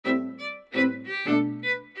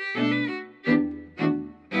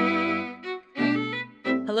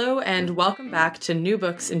and welcome back to New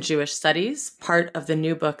Books in Jewish Studies, part of the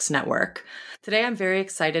New Books Network. Today I'm very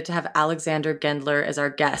excited to have Alexander Gendler as our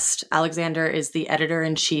guest. Alexander is the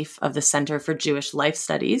editor-in-chief of the Center for Jewish Life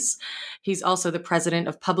Studies. He's also the president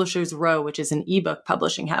of Publishers Row, which is an ebook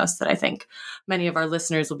publishing house that I think many of our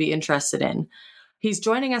listeners will be interested in. He's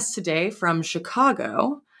joining us today from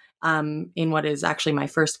Chicago, in what is actually my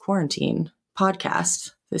first quarantine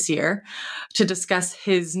podcast this year, to discuss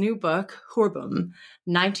his new book, Hurbum,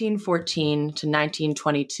 1914 to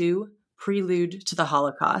 1922, Prelude to the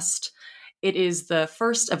Holocaust. It is the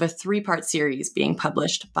first of a three-part series being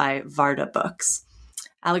published by Varda Books.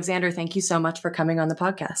 Alexander, thank you so much for coming on the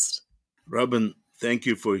podcast. Robin, thank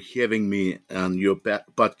you for having me on your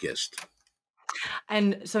podcast.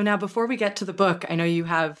 And so now, before we get to the book, I know you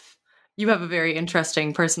have a very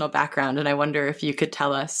interesting personal background, and I wonder if you could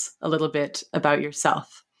tell us a little bit about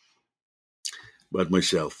yourself. About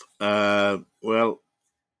myself. Well,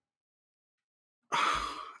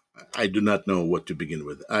 I do not know what to begin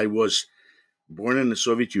with. I was born in the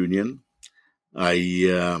Soviet Union.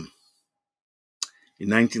 In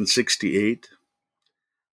 1968,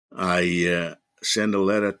 I sent a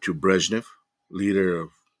letter to Brezhnev, leader of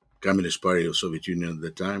Communist Party of Soviet Union at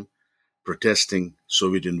the time, protesting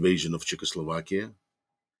Soviet invasion of Czechoslovakia.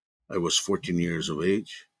 I was 14 years of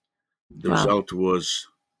age. The result was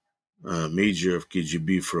Major of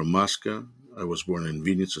KGB from Moscow. I was born in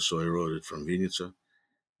Vinnytsia, so I wrote it from Vinnytsia.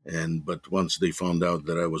 But once they found out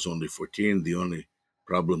that I was only 14, the only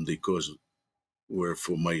problem they caused were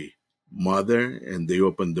for my mother, and they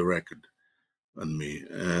opened the record on me.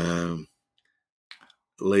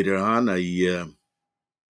 Later on, I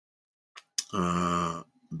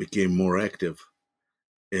became more active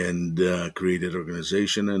and created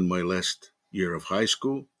organization in my last year of high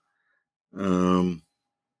school.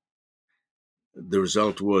 The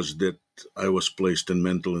result was that I was placed in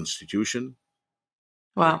mental institution.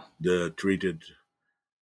 Wow. Treated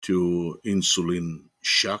to insulin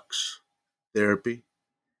shocks therapy.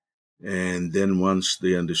 And then once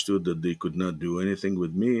they understood that they could not do anything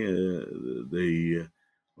with me, they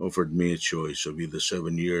offered me a choice of either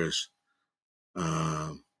 7 years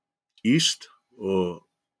east, or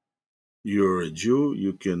you're a Jew,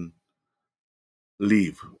 you can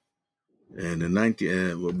leave. And in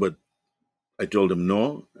but I told them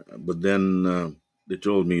no. But then they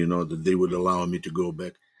told me, that they would allow me to go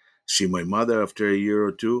back, see my mother after a year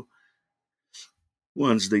or two.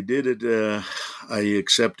 Once they did it, I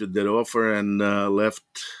accepted that offer and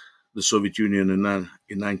left the Soviet Union in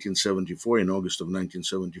 1974, in August of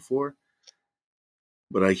 1974.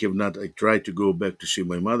 But I tried to go back to see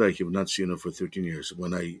my mother. I have not seen her for 13 years.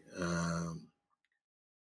 When I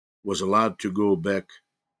was allowed to go back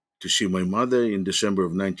to see my mother in December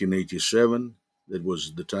of 1987, that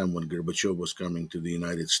was the time when Gorbachev was coming to the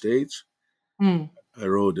United States. I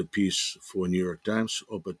wrote a piece for New York Times,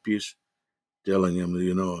 op-ed piece, telling him,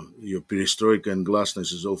 your perestroika and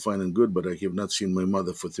glasnost is all fine and good, but I have not seen my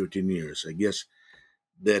mother for 13 years. I guess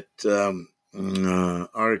that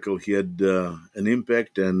article had an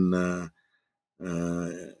impact, and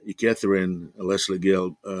Catherine, Leslie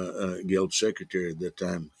Gelb's secretary at that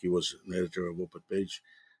time, he was an editor of op-ed page,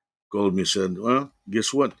 called me and said, well,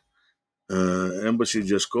 guess what? Embassy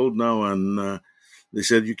just called now, and they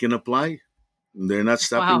said you can apply. They're not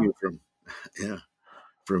stopping you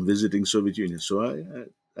from visiting Soviet Union. So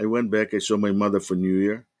I went back. I saw my mother for New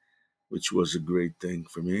Year, which was a great thing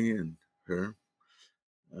for me and her.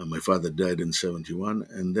 My father died in 1971.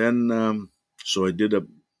 And then, so I did a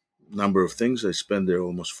number of things. I spent there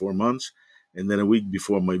almost 4 months. And then a week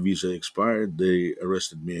before my visa expired, they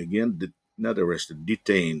arrested me again. Not arrested,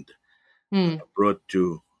 detained. Brought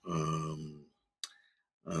to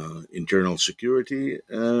internal security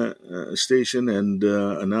station, and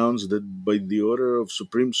announced that by the order of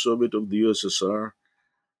Supreme Soviet of the USSR,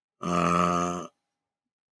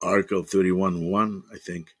 Article 31.1, I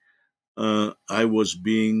think, I was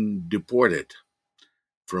being deported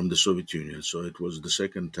from the Soviet Union. So it was the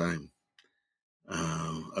second time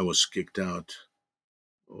I was kicked out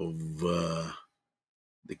of the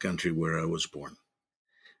country where I was born.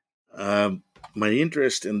 My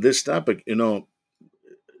interest in this topic,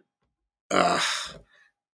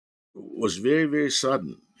 was very, very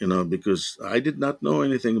sudden, because I did not know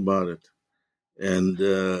anything about it. And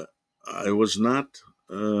I was not...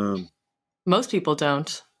 Most people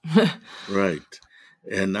don't. Right.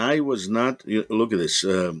 And I was not... look at this.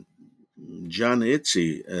 John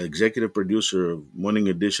Itzy, executive producer of Morning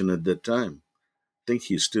Edition at that time, I think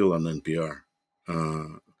he's still on NPR.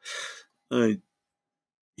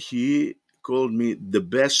 He called me the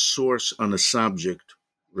best source on a subject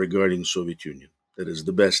regarding Soviet Union. that is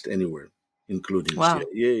the best anywhere, including Wow.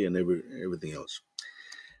 CIA and everything else.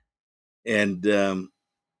 And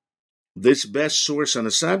this best source on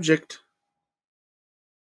a subject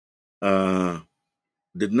uh,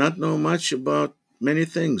 did not know much about many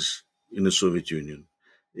things in the Soviet Union.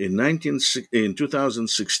 In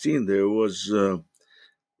 2016, there was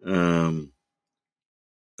um,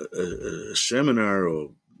 a seminar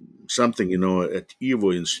or something, at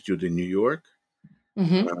Evo Institute in New York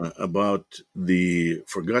Mm-hmm. about the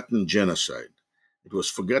Forgotten Genocide. It was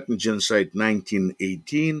Forgotten Genocide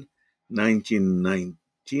 1918,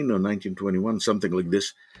 1919, or 1921, something like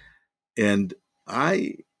this. And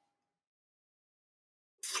I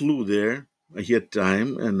flew there. I had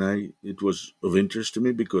time, and it was of interest to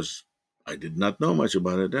me because I did not know much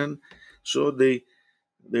about it. And so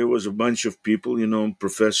there was a bunch of people,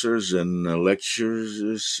 professors and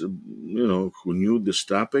lecturers, who knew this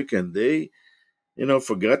topic, and they,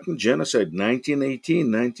 Forgotten Genocide,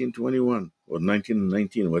 1918, 1921, or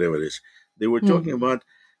 1919, whatever it is. They were talking about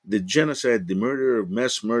the genocide, the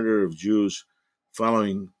mass murder of Jews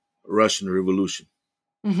following Russian Revolution.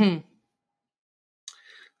 Mm-hmm.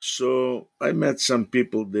 So I met some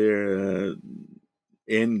people there,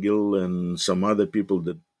 Engel and some other people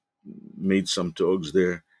that made some talks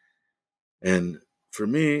there. And for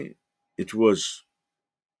me, it was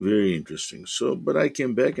very interesting. So, but I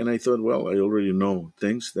came back and I thought, well, I already know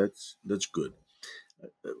things. That's good.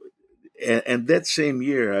 And that same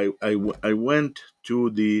year, I went to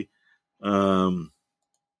the um,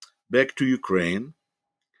 back to Ukraine,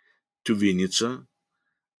 to Vinnytsia,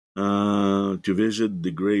 to visit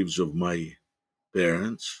the graves of my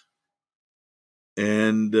parents,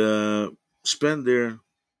 and spent there a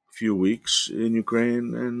few weeks in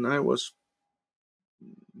Ukraine. And I was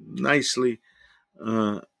nicely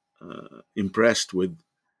impressed with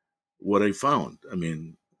what I found. I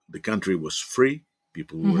mean, the country was free.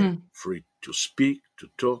 People were Mm-hmm. free to speak, to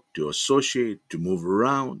talk, to associate, to move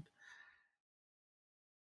around.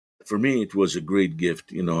 For me, it was a great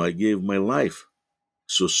gift. I gave my life.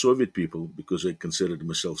 So Soviet people, because I considered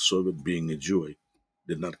myself Soviet, being a Jew, I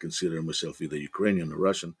did not consider myself either Ukrainian or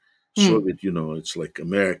Russian. Mm. Soviet, it's like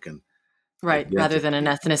American Right. Rather than an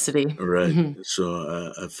identity. ethnicity. Right. Mm-hmm.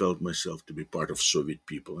 So I felt myself to be part of Soviet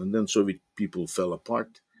people. And then Soviet people fell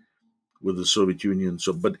apart with the Soviet Union.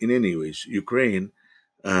 So, but in any ways, Ukraine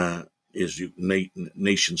uh, is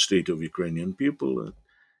nation state of Ukrainian people,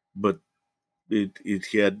 but it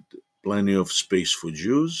had plenty of space for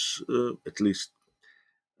Jews. At least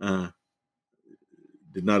uh,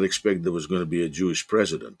 did not expect there was going to be a Jewish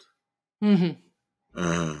president Mm-hmm.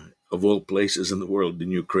 of all places in the world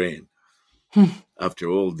in Ukraine. After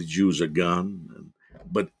all, the Jews are gone.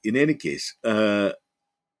 But in any case,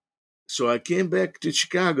 so I came back to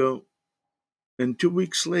Chicago, and 2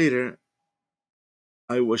 weeks later,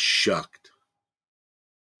 I was shocked.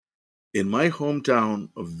 In my hometown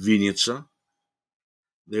of Vinnytsia,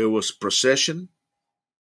 there was procession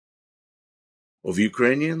of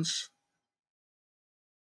Ukrainians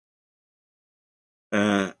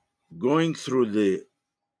uh, going through the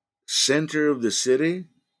center of the city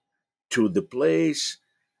to the place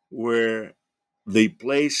where they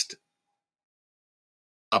placed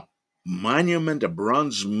a monument, a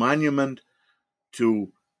bronze monument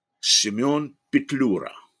to Simeon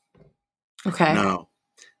Petlura. Okay. Now,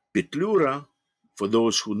 Petlura, for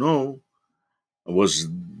those who know, was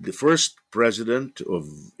the first president of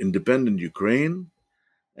independent Ukraine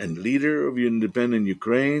and leader of independent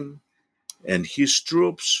Ukraine, and his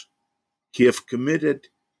troops have committed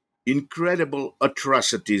incredible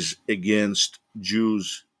atrocities against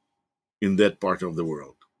Jews in that part of the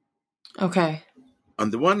world. Okay. On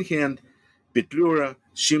the one hand, Petlura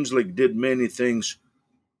seems like did many things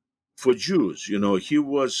for Jews. He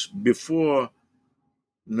was before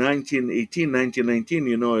 1918,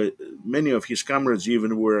 1919, many of his comrades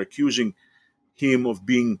even were accusing him of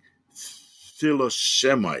being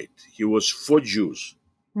Philosemite. He was for Jews.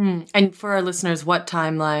 And for our listeners, what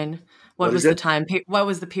timeline? What What is was the that? time? What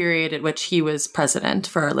was the period at which he was president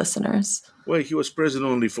for our listeners? Well, he was president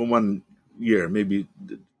only for 1 year, maybe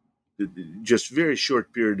just very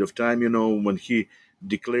short period of time. When he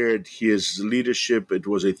declared his leadership, it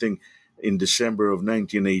was, I think, in December of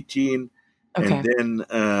 1918. And Okay. then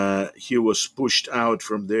he was pushed out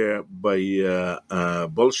from there by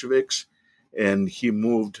Bolsheviks, and he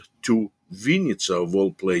moved to Vinnytsia, of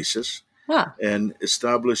all places, Ah. and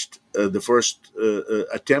established the first,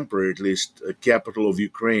 a temporary at least, capital of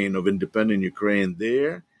Ukraine, of independent Ukraine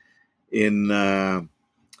there in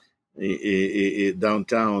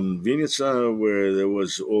downtown Vinnytsia, where there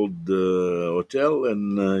was old hotel, and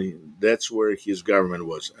that's where his government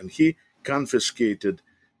was. And he confiscated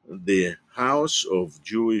the house of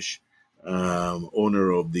Jewish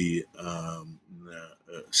owner of the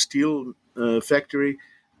steel factory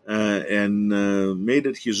and made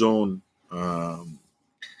it his own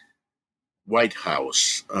White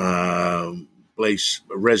House place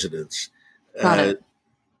residence. Got it.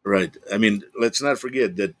 Right. I mean, let's not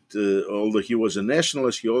forget that although he was a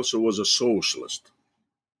nationalist, he also was a socialist.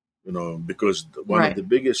 Because one of Right. the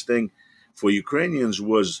biggest thing for Ukrainians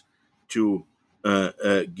was to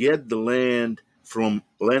get the land from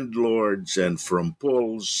landlords and from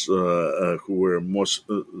Poles, who were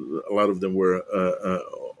a lot of them were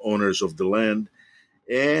owners of the land,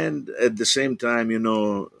 and at the same time,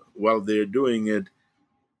 while they're doing it,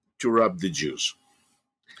 to rob the Jews.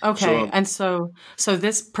 Okay. So And so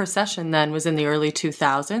this procession then was in the early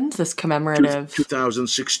 2000s, this commemorative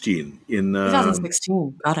 2016 in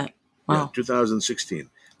 2016. Got it. yeah, Wow. 2016.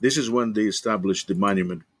 This is when they established the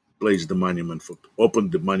monument,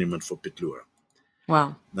 opened the monument for Petlura.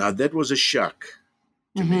 Wow. Now that was a shock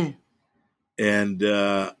to Hmm. me, and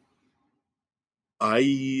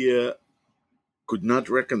I could not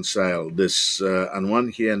reconcile this. On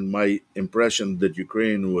one hand, my impression that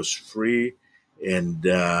Ukraine was free and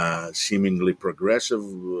seemingly progressive,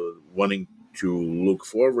 wanting to look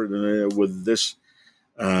forward with this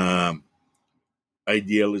um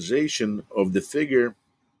idealization of the figure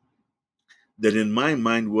that in my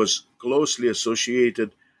mind was closely associated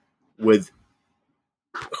with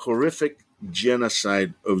horrific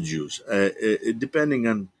genocide of Jews. Depending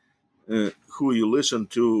on who you listen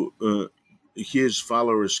to, his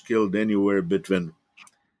followers killed anywhere between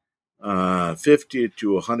 50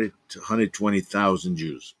 to 100 to 120,000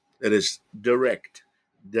 Jews. That is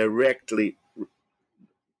directly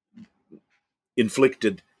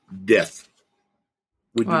inflicted death.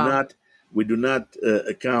 We do Wow. not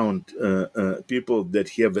account people that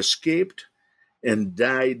have escaped and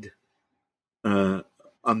died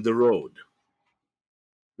on the road,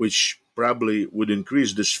 which probably would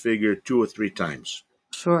increase this figure 2 or 3 times.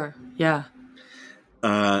 Sure. Yeah.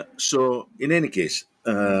 So, in any case,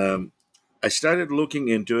 I started looking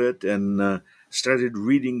into it and started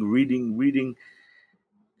reading,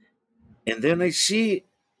 and then I see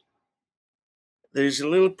there's a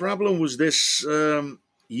little problem with this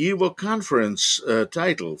YIVO conference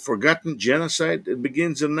title, Forgotten Genocide. It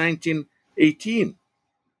begins in 1918.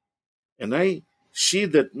 And I see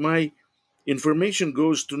that my information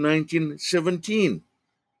goes to 1917.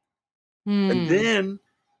 And Hmm. then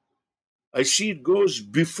I see it goes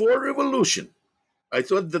before revolution. I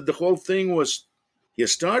thought that the whole thing was, he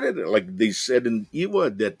started, like they said in YIVO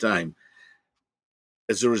at that time,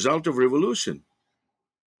 as a result of revolution.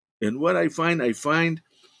 And what I find the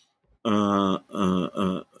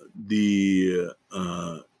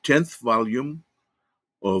 10th volume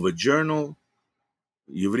of a journal,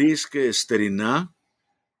 Еврейская старина,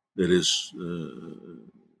 that is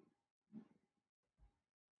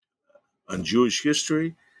on Jewish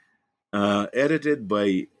history, edited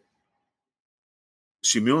by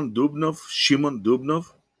Shimon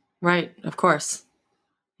Dubnov. Right. Of course.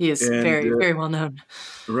 He is And very, very well known.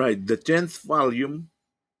 right, the 10th volume,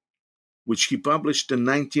 which he published in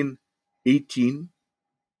 1918.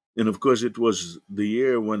 And of course, it was the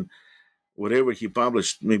year when whatever he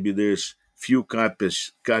published, maybe there's few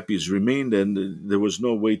copies remained, and there was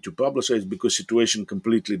no way to publicize because situation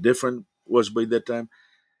completely different was by that time.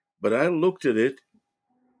 But I looked at it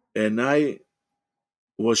and I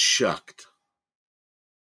was shocked.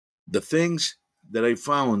 The things that I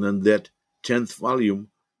found in that 10th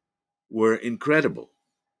volume were incredible.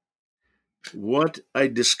 What I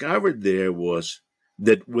discovered there was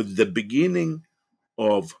that with the beginning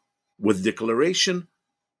of, with declaration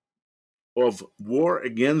of war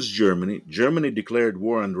against Germany, Germany declared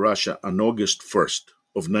war on Russia on August 1st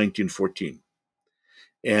of 1914.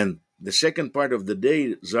 And the second part of the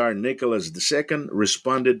day, Tsar Nicholas II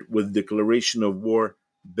responded with declaration of war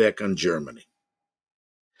back on Germany.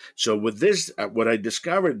 So with this, what I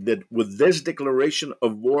discovered that with this declaration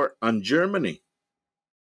of war on Germany,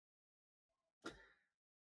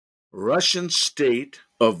 Russian state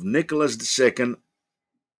of Nicholas II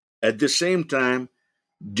at the same time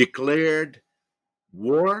declared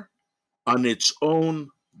war on its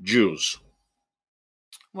own Jews.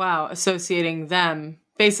 Wow. Associating them,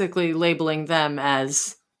 basically labeling them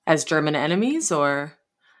as German enemies, or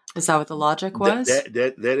is that what the logic was?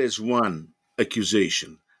 That is one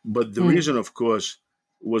accusation. But the Hmm. reason, of course,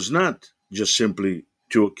 was not just simply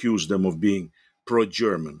to accuse them of being pro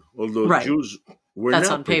German, although Right. Jews were That's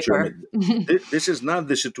on not pro paper. German. This is not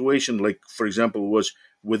the situation, like, for example, was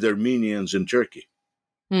with Armenians in Turkey.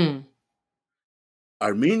 Hmm.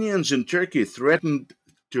 Armenians in Turkey threatened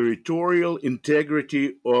territorial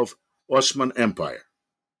integrity of Ottoman Empire.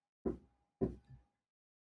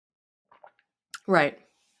 Right.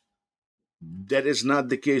 That is not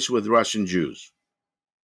the case with Russian Jews.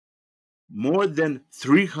 More than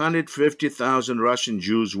 350,000 Russian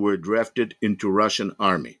Jews were drafted into Russian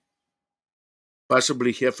army,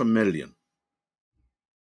 possibly 500,000.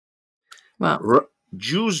 Wow.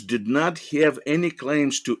 Jews did not have any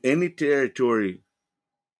claims to any territory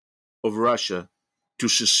of Russia to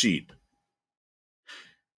secede.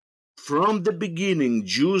 From the beginning,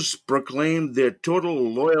 Jews proclaimed their total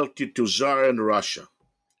loyalty to Tsar and Russia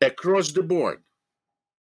across the board.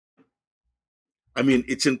 I mean,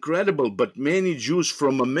 it's incredible, but many Jews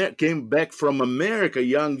came back from America,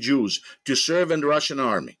 young Jews, to serve in the Russian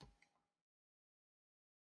army.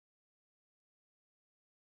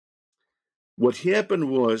 What happened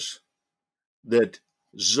was that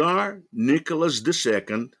Tsar Nicholas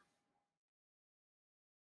II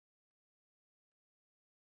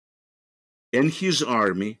and his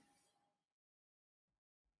army,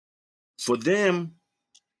 for them,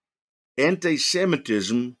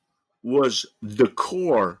 anti-Semitism was the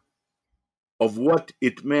core of what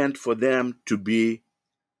it meant for them to be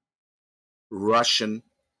Russian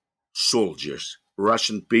soldiers,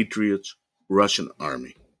 Russian patriots, Russian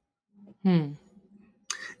army. Hmm.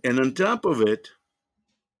 And on top of it,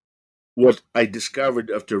 what I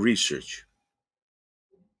discovered after research,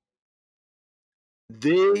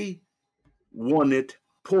 they wanted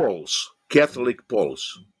Poles, Catholic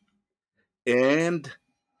Poles, and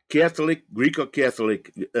Catholic,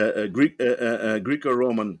 Greco-Catholic,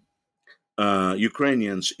 Greco-Roman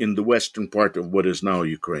Ukrainians in the western part of what is now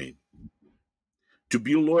Ukraine to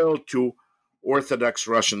be loyal to Orthodox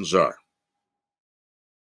Russian Tsar.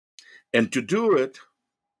 And to do it,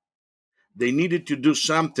 they needed to do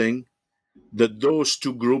something that those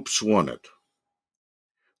two groups wanted.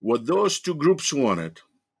 What those two groups wanted,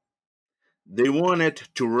 they wanted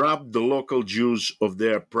to rob the local Jews of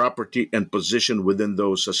their property and position within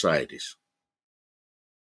those societies.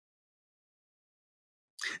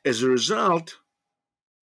 As a result,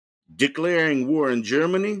 declaring war in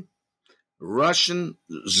Germany, Russian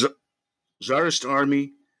Tsarist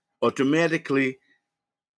army automatically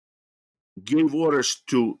gave orders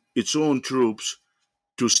to its own troops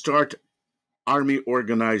to start army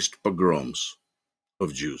organized pogroms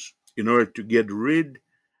of Jews in order to get rid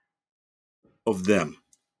of them.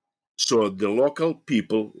 So the local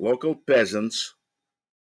people, local peasants,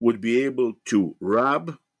 would be able to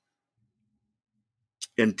rob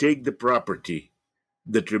and take the property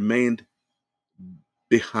that remained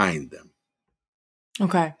behind them.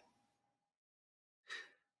 Okay.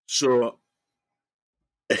 So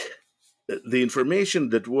the information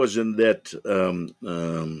that was in that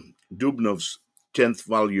Dubnov's 10th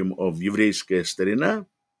volume of Еврейская старина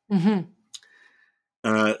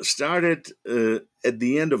started at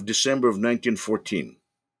the end of December of 1914.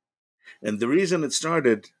 And the reason it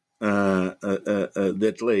started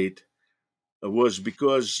that late was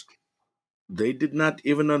because they did not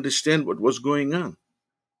even understand what was going on.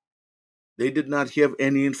 They did not have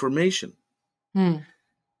any information.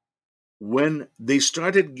 When they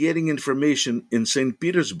started getting information in St.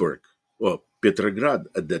 Petersburg, or Petrograd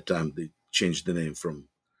at that time, they changed the name from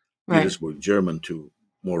Petersburg, German, to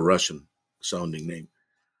more Russian sounding name.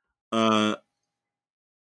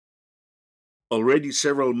 Already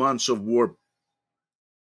several months of war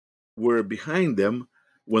were behind them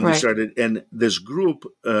when they started. And this group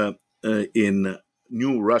in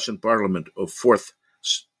new Russian parliament of Fourth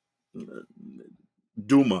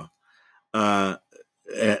Duma,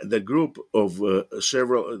 the group of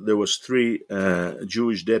there was three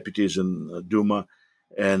Jewish deputies in Duma,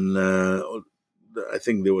 and I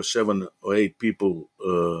think there were 7 or 8 people,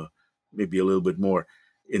 maybe a little bit more,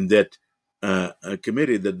 in that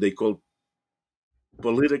committee that they called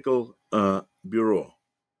Political Bureau.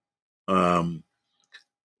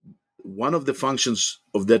 One of the functions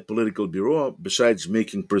of that political bureau, besides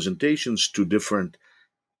making presentations to different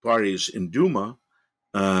parties in Duma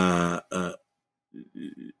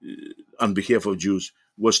on behalf of Jews,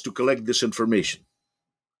 was to collect this information.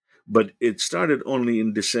 But it started only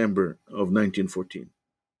in December of 1914.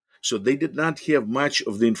 So they did not have much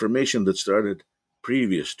of the information that started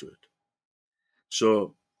previous to it.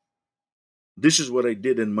 So this is what I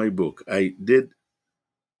did in my book. I did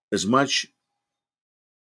as much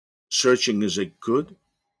searching as I could.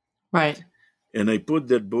 Right. And I put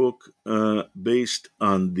that book based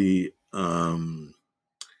on the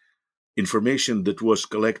information that was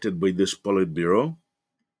collected by this Politburo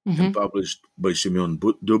and published by Semyon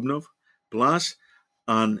Dubnov. Plus,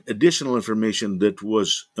 on additional information that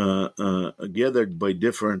was gathered by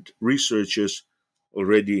different researchers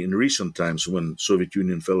already in recent times when Soviet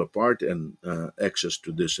Union fell apart and access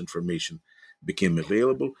to this information became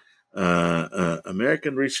available.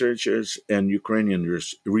 American researchers and Ukrainian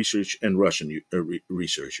research and Russian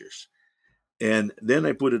researchers. And then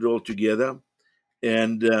I put it all together,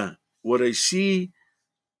 and what I see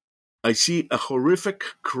a horrific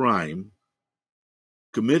crime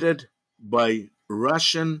committed by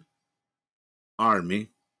Russian army,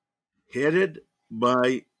 headed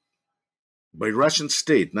by Russian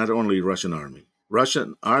state, not only Russian army.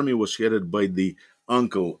 Russian army was headed by the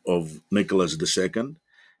uncle of Nicholas II,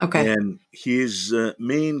 Okay. and his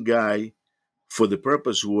main guy for the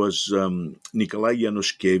purpose was Nikolai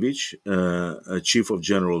Yanushkevich, chief of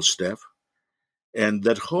general staff, and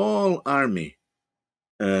that whole army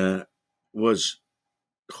was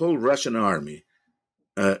whole Russian army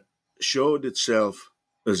uh, showed itself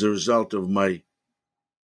as a result of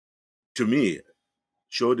to me,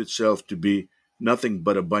 showed itself to be nothing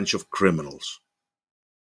but a bunch of criminals.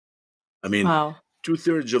 I mean, Wow.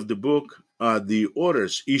 2/3 of the book are the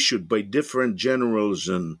orders issued by different generals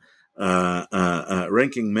and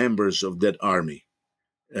ranking members of that army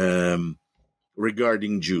um,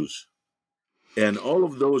 regarding Jews. And all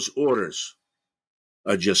of those orders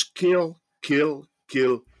are just kill, kill,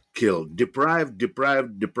 kill, kill, deprive,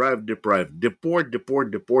 deprive, deprive, deprive, deport,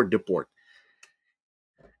 deport, deport, deport.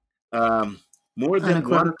 Um, more than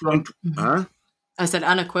one Unequivocal. point, Mhm. I said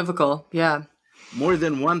unequivocal. Yeah. more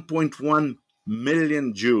than 1.1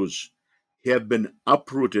 million Jews have been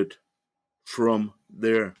uprooted from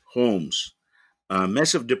their homes.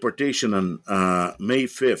 Massive deportation on May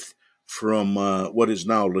 5th from what is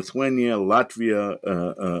now Lithuania, Latvia,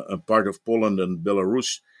 a part of Poland, and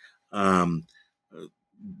Belarus. Um,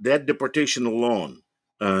 that deportation alone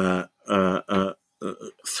uh, uh, uh,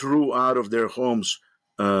 threw out of their homes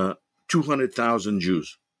uh, 200,000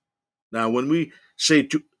 Jews. Now, when we say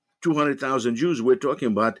 200,000 Jews, we're talking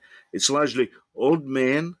about it's largely old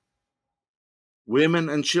men, women,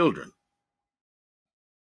 and children,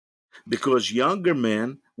 because younger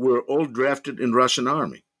men were all drafted in Russian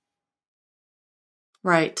army.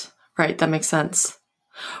 Right. Right. That makes sense.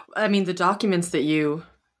 I mean, the documents that you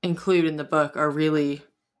include in the book are really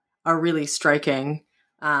striking,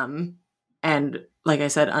 um, and like I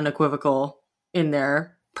said, unequivocal in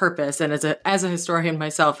their purpose. And as a historian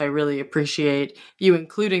myself, I really appreciate you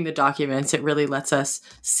including the documents. It really lets us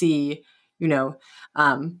see, you know,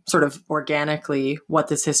 sort of organically what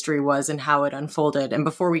this history was and how it unfolded. And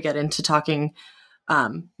before we get into talking,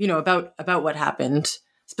 about what happened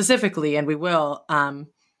specifically, and we will, I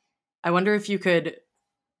wonder if you could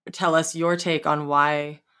tell us your take on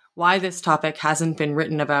why this topic hasn't been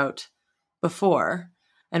written about before,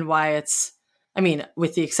 and why it's, I mean,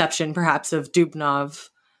 with the exception perhaps of Dubnov,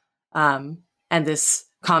 and this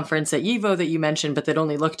conference at YIVO that you mentioned, but that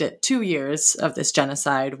only looked at 2 years of this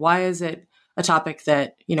genocide. Why is it a topic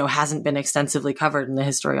that, hasn't been extensively covered in the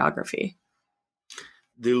historiography?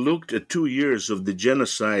 They looked at 2 years of the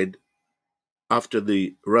genocide after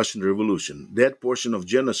the Russian Revolution. That portion of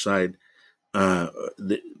genocide uh,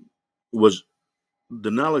 the, was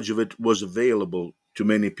the knowledge of it was available to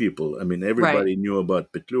many people. I mean, Right. everybody knew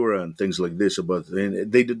about Petlura and things like this. And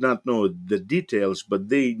they did not know the details, but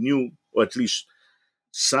they knew, or at least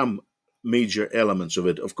some major elements of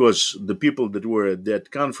it. Of course, the people that were at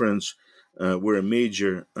that conference were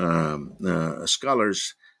major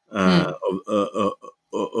scholars Mm.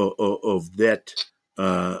 of that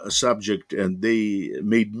subject, and they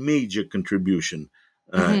made major contribution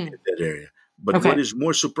Hmm. in that area. But what Okay. is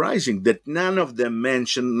more surprising that none of them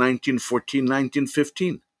mentioned 1914,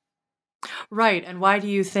 1915. Right. And why do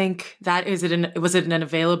you think that is? Was it an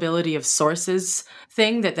availability of sources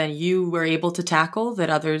thing that then you were able to tackle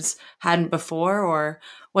that others hadn't before? Or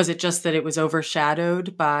was it just that it was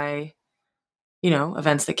overshadowed by,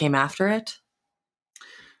 events that came after it?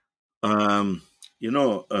 Um,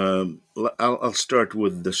 I'll start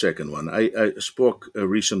with the second one. I spoke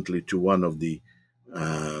recently to one of the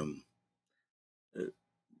um,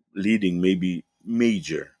 leading, maybe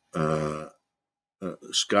major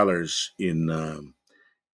scholars in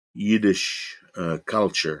Yiddish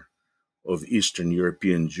culture of Eastern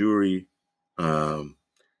European Jewry, um,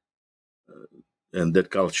 and that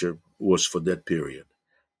culture was for that period.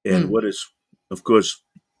 And Mm. what is, of course,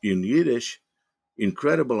 in Yiddish,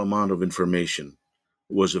 incredible amount of information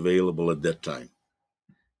was available at that time.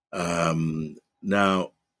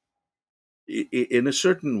 Now, in a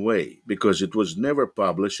certain way, because it was never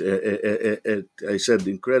published, I said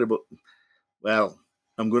incredible. Well,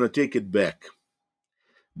 I'm going to take it back.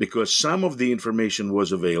 because some of the information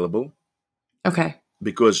was available, Okay.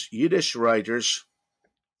 because Yiddish writers,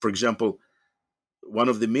 for example, one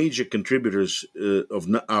of the major contributors of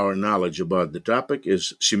our knowledge about the topic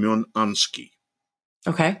is Simeon Ansky.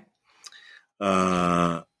 Okay.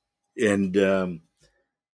 And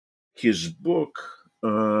his book,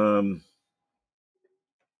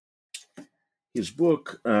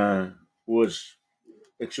 was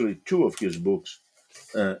actually two of his books,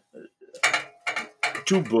 uh,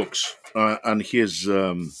 two books on his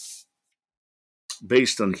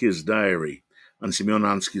based on his diary, on Simeon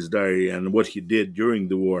Ansky's diary and what he did during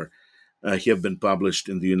the war, have been published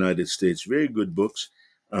in the United States. Very good books.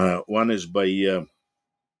 One is by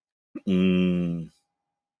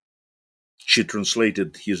she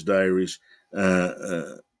translated his diaries,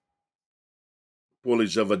 Polly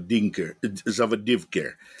Zavadivker.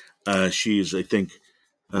 She is, I think,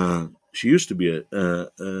 she used to be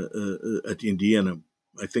at Indiana.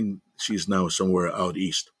 I think she's now somewhere out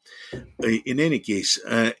east. In any case,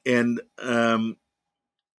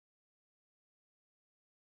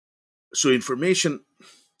 so information.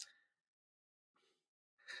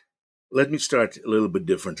 Let me start a little bit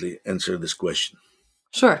differently. Answer this question.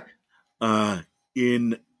 Sure.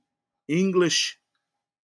 In English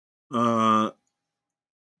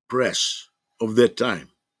press of that time,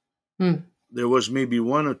 there was maybe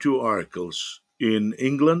one or two articles in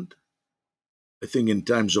England, I think in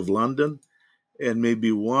Times of London, and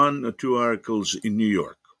maybe one or two articles in New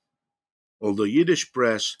York. Although Yiddish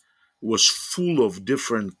press was full of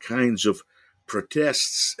different kinds of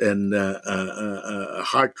protests and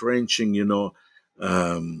heart-wrenching,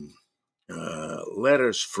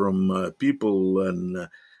 letters from people, and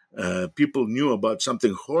people knew about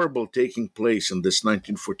something horrible taking place in this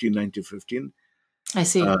 1914, 1915. I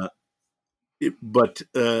see. But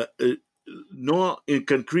no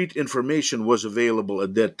concrete information was available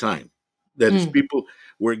at that time. That is, people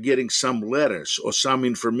were getting some letters or some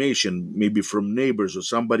information, maybe from neighbors or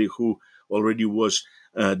somebody who already was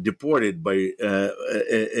deported by,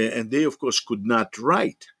 and they, of course, could not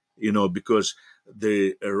write, because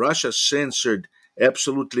the Russia censored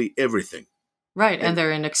absolutely everything. Right, and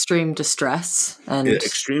they're in extreme distress. And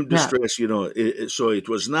extreme distress, so it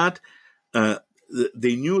was not.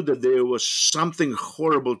 They knew that there was something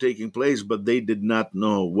horrible taking place, but they did not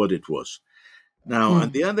know what it was. Now,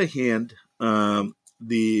 on the other hand,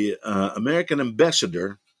 the American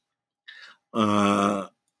ambassador, it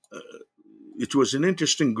was an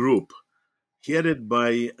interesting group headed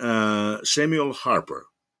by Samuel Harper,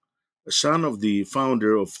 a son of the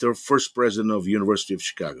founder of the first president of University of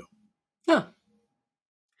Chicago. Yeah.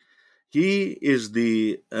 He is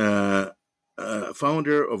the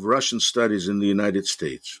founder of Russian studies in the United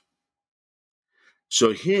States.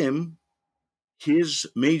 So his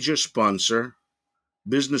major sponsor,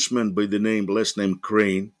 businessman by the last name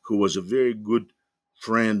Crane, who was a very good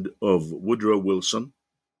friend of Woodrow Wilson.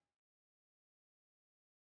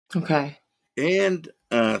 Okay. And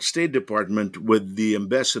State Department with the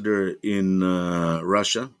ambassador in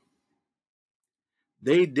Russia.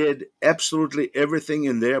 They did absolutely everything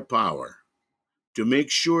in their power to make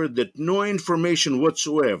sure that no information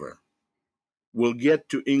whatsoever will get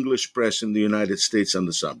to English press in the United States on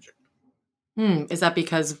the subject. Is that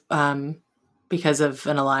because of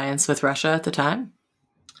an alliance with Russia at the time?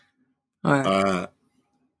 Or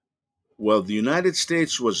well, the United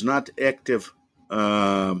States was not active.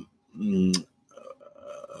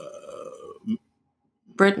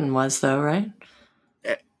 Britain was, though, right?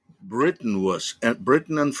 Britain was, and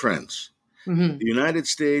Britain and France. The United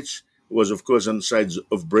States was, of course, on the side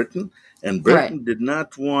of Britain, and Britain did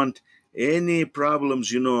not want any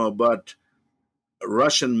problems, about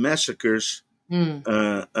Russian massacres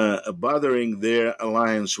bothering their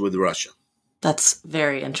alliance with Russia. That's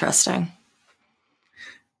very interesting.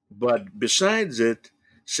 But besides it,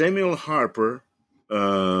 Samuel Harper,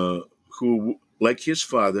 who, like his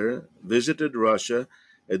father, visited Russia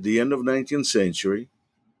at the end of 19th century,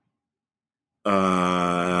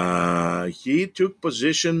 he took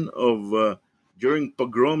position of during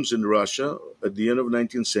pogroms in Russia at the end of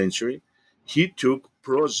 19th century. He took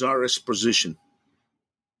pro-Tsarist position.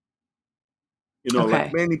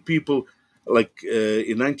 Like many people, like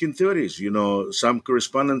in 1930s, some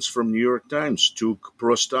correspondents from New York Times took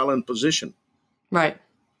pro-Stalin position. Right.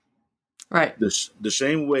 The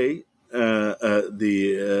same way,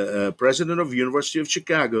 the president of University of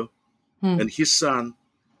Chicago and his son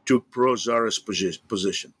took pro-Tsarist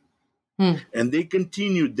position. And they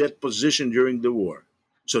continued that position during the war.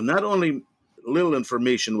 So not only little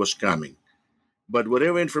information was coming, but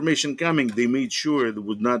whatever information coming, they made sure it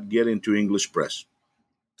would not get into English press.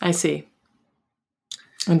 I see.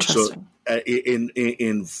 So Interesting.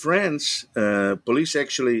 in France, police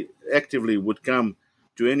actually actively would come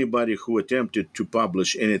to anybody who attempted to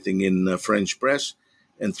publish anything in French press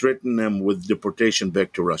and threaten them with deportation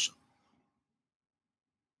back to Russia.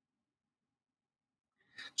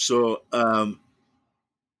 So, and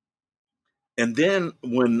then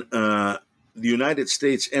when the United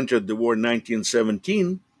States entered the war in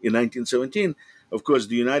 1917, of course,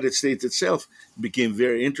 the United States itself became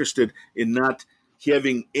very interested in not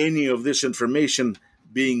having any of this information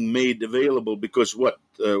being made available because what?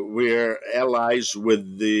 We're allies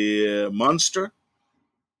with the monster?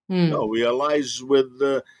 No, Hmm. we're allies with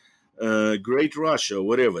Great Russia,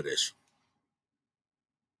 whatever it is.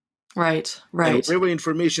 Right. And Right. whatever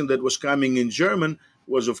information that was coming in German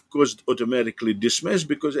was, of course, automatically dismissed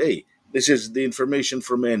because, hey, this is the information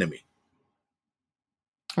from enemy.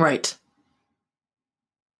 Right.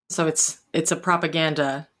 So it's a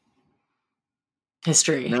propaganda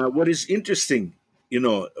history. Now, what is interesting,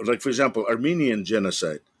 like for example, Armenian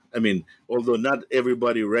genocide. I mean, although not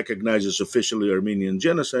everybody recognizes officially Armenian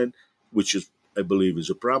genocide, which is, I believe, is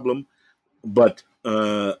a problem, but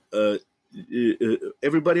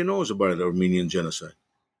everybody knows about Armenian genocide.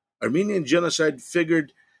 Armenian genocide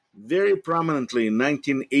figured very prominently in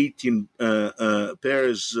 1918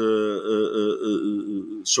 Paris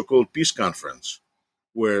so-called peace conference,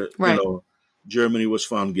 where Right. Germany was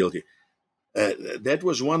found guilty. That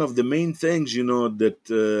was one of the main things, that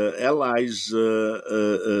allies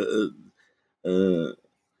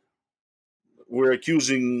were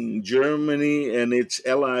accusing Germany and its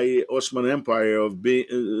ally Ottoman Empire of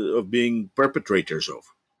being perpetrators of.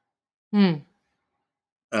 Hmm.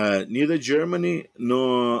 Neither Germany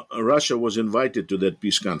nor Russia was invited to that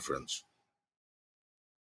peace conference.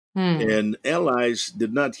 Hmm. And allies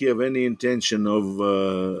did not have any intention of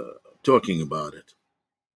talking about it.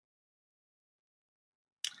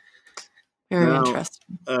 Very Now,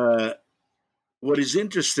 interesting. uh, what is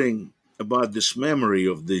interesting about this memory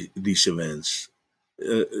of these events,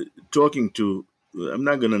 uh, talking to, I'm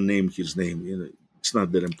not going to name his name, it's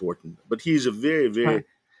not that important, but he's a very, Right. very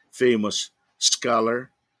famous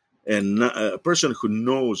scholar and a person who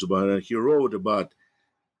knows about it. He wrote about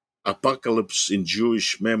apocalypse in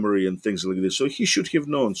Jewish memory and things like this. So he should have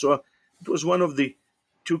known. So it was one of the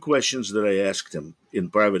two questions that I asked him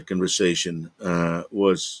in private conversation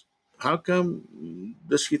was, how come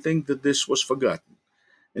does he think that this was forgotten?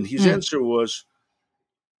 And his Hmm. answer was,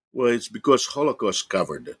 well, it's because Holocaust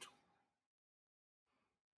covered it.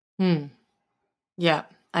 Hmm. Yeah.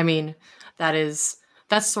 I mean, that is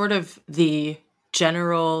that's sort of the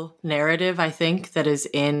general narrative I think that is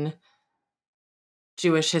in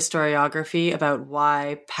Jewish historiography about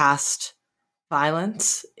why past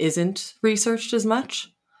violence isn't researched as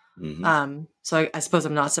much. Hmm. So I suppose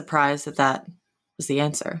I'm not surprised that that was the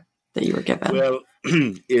answer that you were given. Well,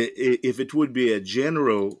 if it would be a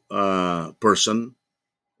general person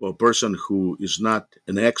or person who is not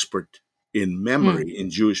an expert in Hmm. memory, in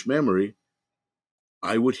Jewish memory,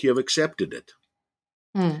 I would have accepted it.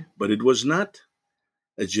 Hmm. But it was not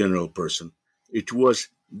a general person. It was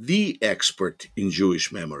the expert in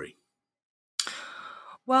Jewish memory.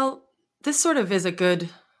 Well, this sort of is a good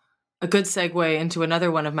segue into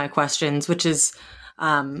another one of my questions, which is,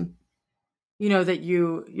 um, that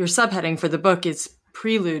your subheading for the book is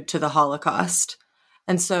prelude to the Holocaust,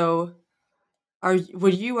 and so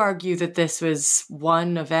would you argue that this was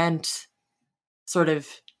one event, sort of,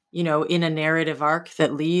 in a narrative arc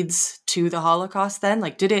that leads to the Holocaust? Then,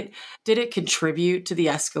 like, did it contribute to the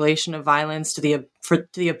escalation of violence, to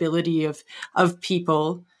the ability of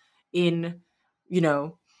people in, you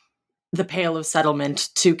know the Pale of Settlement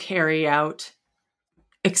to carry out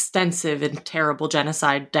extensive and terrible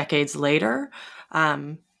genocide decades later.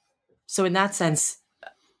 Um, so, in that sense,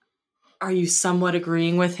 are you somewhat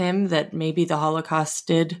agreeing with him that maybe the Holocaust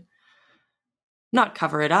did not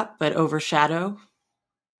cover it up, but overshadow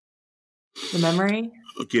the memory?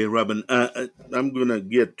 Okay, Robin, I'm going to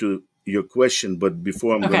get to your question, but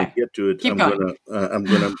before I'm going to Okay, get to it, keep going. I'm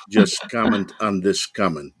gonna just comment on this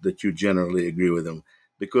comment that you generally agree with him,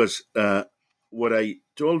 because what I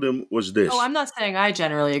told him was Oh, this. I'm not saying I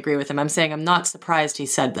generally agree with him. I'm saying I'm not surprised he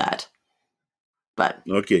said that, but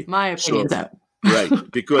Okay, my so opinion's out.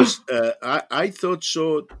 right, because I thought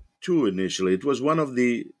so too initially. It was uh,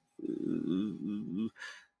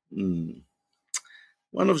 mm,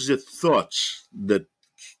 one of the thoughts that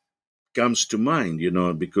comes to mind,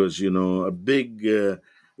 because a big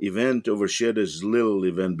event overshadows little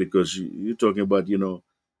event, because you're talking about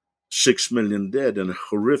 6 million dead and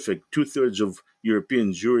horrific 2/3 of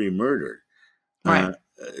European Jewry murdered. Right.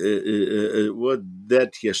 What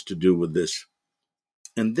that has to do with this?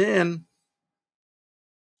 And then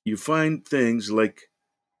you find things like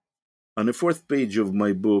on the fourth page of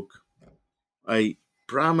my book, I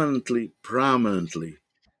prominently,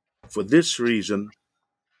 for this reason,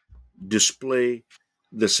 display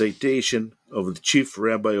the citation of the chief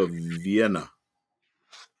rabbi of Vienna,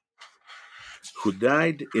 who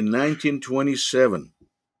died in 1927.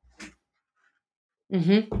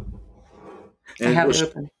 Mm-hmm. I And it have it was,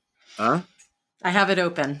 open. huh? I have it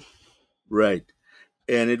open. Right.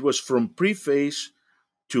 And it was from preface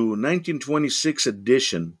to 1926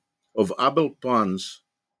 edition of Abel Pons'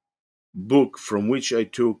 book, from which I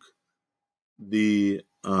took the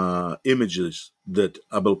images that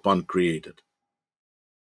Abel Pons created.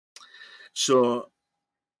 So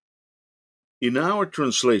in our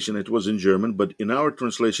translation, it was in German, but in our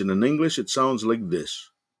translation in English, it sounds like this: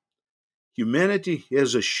 Humanity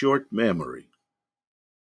has a short memory.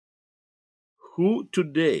 Who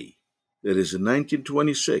today, that is in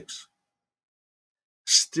 1926,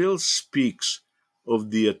 still speaks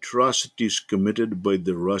of the atrocities committed by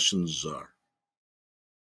the Russian Tsar?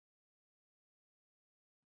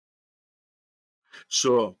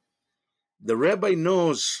 So the rabbi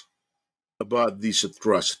knows about these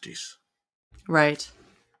atrocities, Right.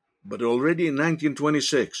 but already in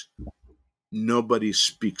 1926, nobody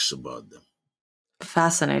speaks about them.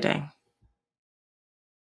 Fascinating.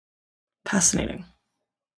 Fascinating.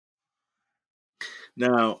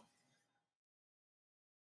 Now,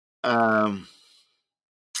 um,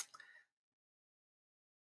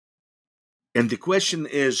 and the question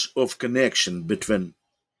is of connection between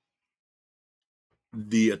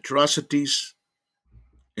the atrocities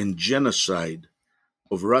and genocide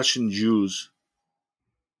of Russian Jews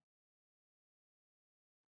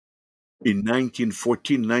in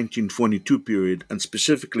 1914-1922 period, and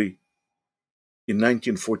specifically in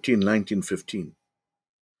 1914-1915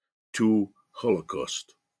 to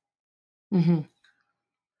Holocaust. Mm-hmm.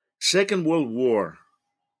 Second World War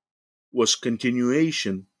was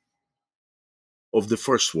continuation of the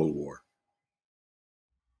First World War.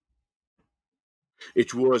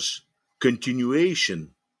 It was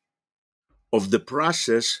continuation of the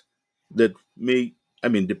process that may, I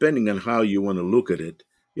mean, depending on how you want to look at it,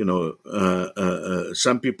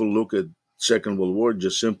 some people look at Second World War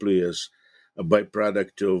just simply as a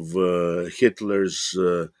byproduct of Hitler's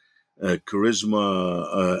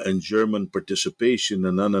charisma and German participation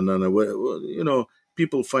and on. Well,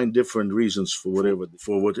 people find different reasons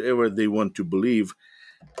for whatever they want to believe,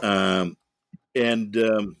 and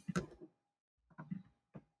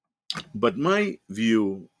but my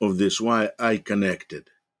view of this, why I connected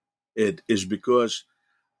it, is because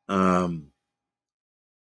um,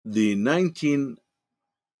 the 19th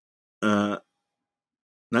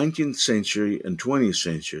century and 20th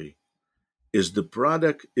century is the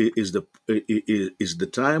product is the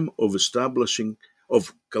time of establishing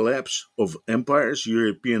of collapse of empires,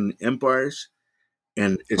 European empires,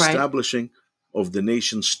 and Right. establishing of the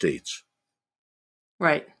nation states.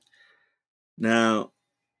 Right. Now,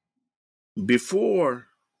 before,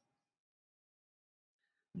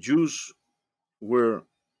 Jews were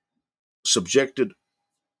subjected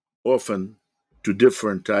often to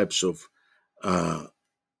different types of uh,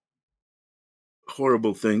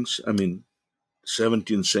 horrible things. I mean,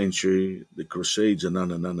 17th century, the Crusades, and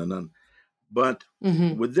on and on and on. But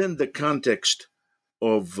Mm-hmm. within the context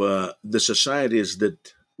of the societies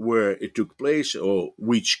that where it took place or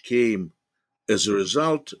which came as a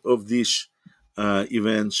result of these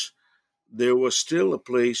events, there was still a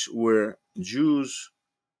place where Jews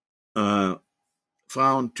uh,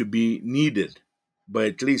 found to be needed by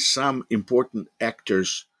at least some important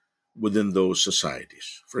actors within those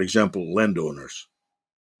societies. For example, landowners.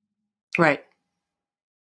 Right.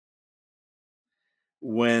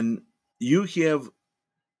 When you have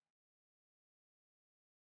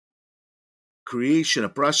a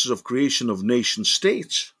process of creation of nation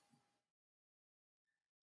states,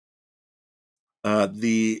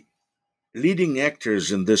 the leading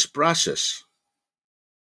actors in this process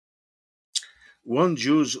want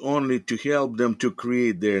Jews only to help them to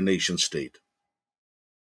create their nation state.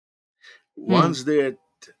 Hmm. Once their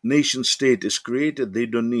nation state is created, they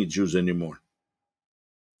don't need Jews anymore.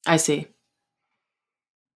 I see.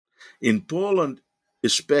 In Poland,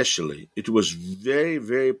 especially, it was very,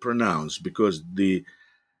 very pronounced because the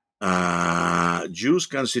Jews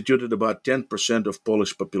constituted about 10% of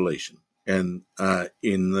Polish population, and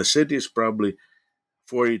in the cities, probably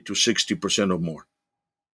 40 to 60% or more.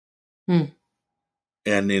 Hmm.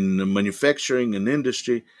 And in manufacturing and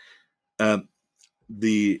industry, uh,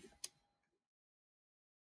 the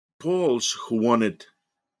Poles who wanted to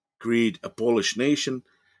create a Polish nation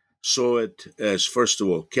saw it as, first of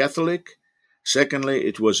all, Catholic. Secondly,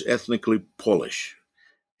 it was ethnically Polish.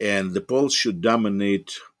 And the Poles should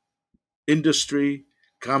dominate industry,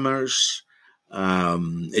 commerce,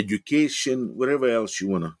 education, whatever else you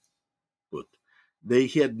want to put. They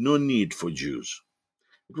had no need for Jews.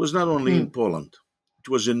 It was not only in Mm. Poland, it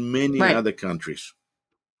was in many Right. other countries.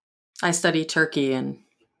 I study Turkey and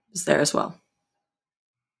was there as well.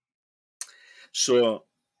 So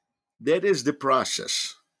that is the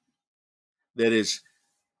process. That is,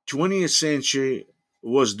 20th century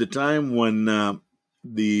was the time when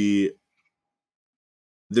the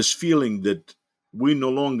this feeling that we no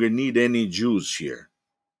longer need any Jews here,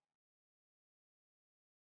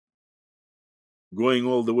 going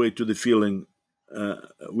all the way to the feeling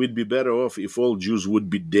we'd be better off if all Jews would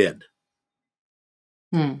be dead,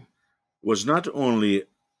 Mm. was not only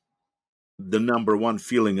the number one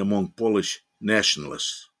feeling among Polish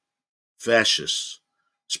nationalists, fascists,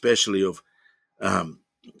 especially of um,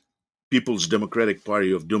 People's Democratic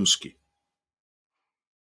Party of Dumsky,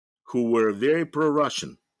 who were very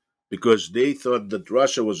pro-Russian because they thought that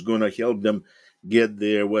Russia was going to help them get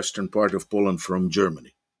their western part of Poland from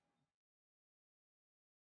Germany.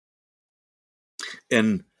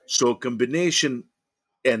 And so combination,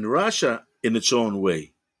 and Russia in its own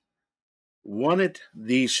way wanted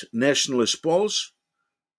these nationalist Poles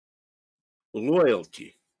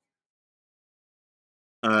loyalty.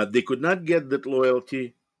 They could not get that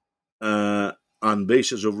loyalty on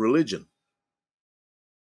basis of religion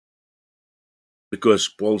because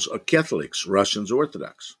Poles are Catholics, Russians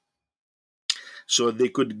Orthodox. So they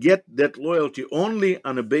could get that loyalty only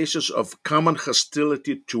on a basis of common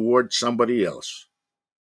hostility toward somebody else.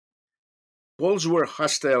 Poles were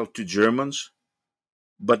hostile to Germans,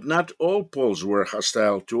 but not all Poles were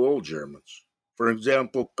hostile to all Germans. For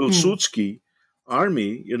example, Mm. Pilsudski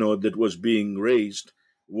army, that was being raised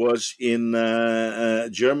was in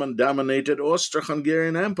German-dominated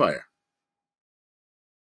Austro-Hungarian Empire.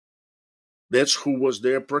 That's who was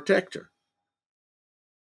their protector,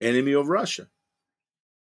 enemy of Russia.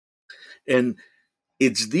 And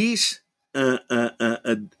it's these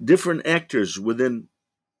different actors within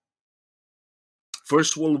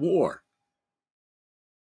First World War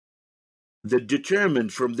that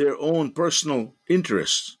determined from their own personal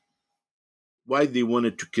interests why they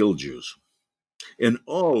wanted to kill Jews. And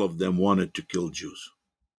all of them wanted to kill Jews.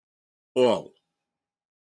 All.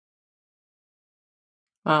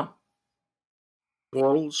 Wow.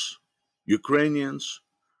 Poles, Ukrainians,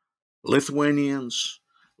 Lithuanians,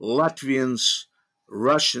 Latvians,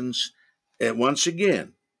 Russians, and once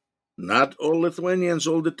again, not all Lithuanians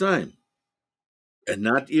all the time, and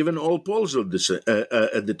not even all Poles at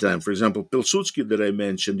the time. For example, Pilsudski that I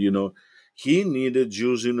mentioned, he needed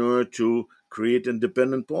Jews in order to create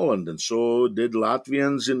independent Poland, and so did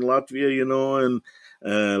Latvians in Latvia, and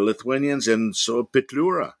Lithuanians, and so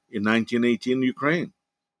Petlura in 1918 Ukraine.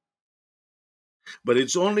 But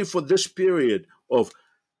it's only for this period of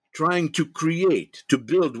trying to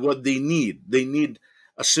build what they need. They need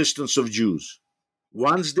assistance of Jews.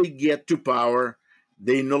 Once they get to power,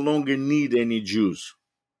 they no longer need any Jews.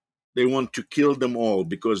 They want to kill them all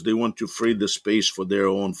because they want to free the space for their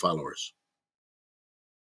own followers.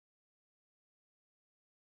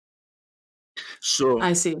 So,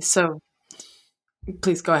 I see. So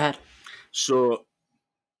please go ahead. so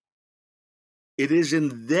it is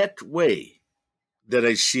in that way that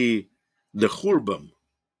I see the Khurbam,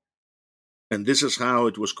 and this is how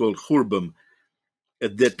it was called Khurbam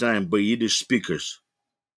at that time by Yiddish speakers.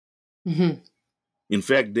 Mm-hmm. In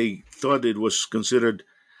fact, they thought it was considered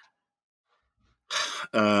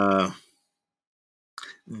uh,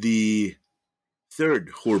 the third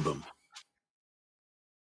Khurbam.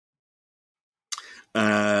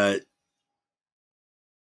 Uh,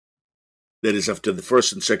 that is after the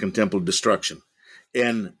first and second temple destruction.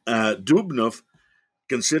 And Dubnov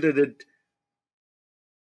considered it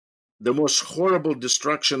the most horrible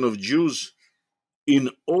destruction of Jews in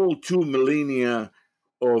all 2 millennia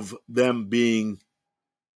of them being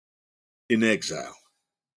in exile.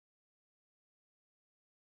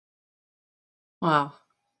 Wow.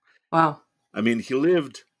 Wow. I mean, he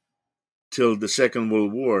lived till the Second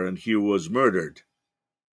World War and he was murdered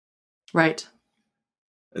Right.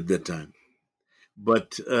 at that time.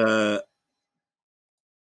 But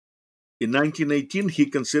in 1918, he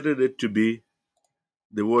considered it to be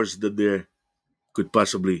the worst that there could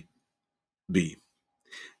possibly be.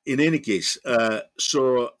 In any case,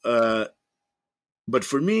 but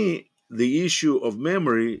for me, the issue of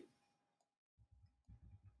memory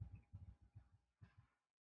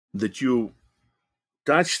that you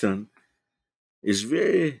touched on is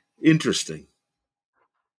very interesting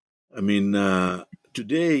I mean,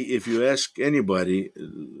 today, if you ask anybody,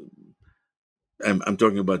 I'm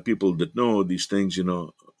talking about people that know these things,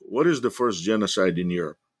 what is the first genocide in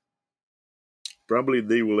Europe? Probably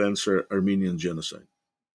they will answer Armenian genocide.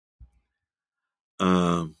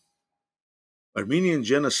 Um, Armenian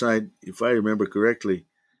genocide, if I remember correctly,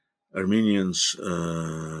 Armenians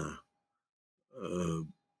uh,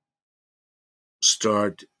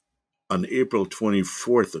 start on April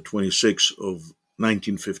 24th or 26th of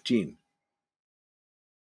 1915.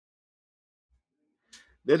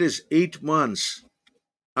 That is 8 months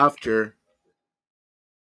after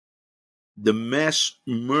the mass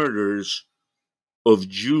murders of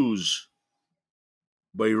Jews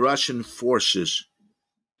by Russian forces.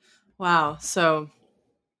 Wow. So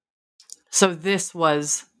this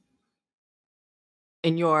was,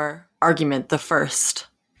 in your argument, the first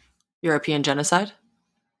European genocide?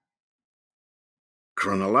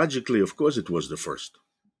 Chronologically, of course, it was the first.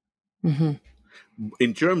 Mm-hmm.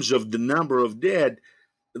 In terms of the number of dead,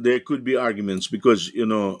 there could be arguments because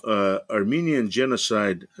Armenian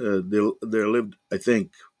genocide. There lived, I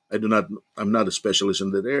think, I'm not a specialist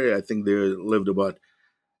in that area. I think there lived about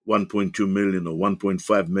 1.2 million or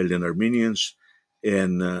 1.5 million Armenians,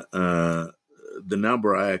 and the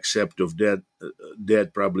number I accept of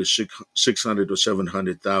dead probably 600 or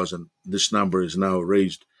 700,000. This number is now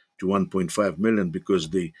raised to 1.5 million because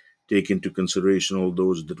they take into consideration all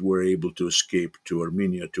those that were able to escape to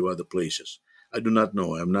Armenia, to other places. I do not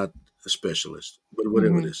know. I'm not a specialist, but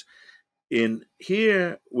whatever it Mm-hmm. is. In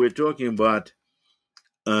here, we're talking about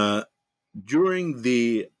uh, during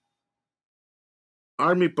the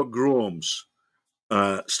army pogroms,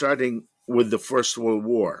 starting with the First World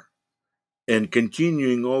War and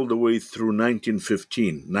continuing all the way through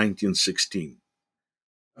 1915, 1916.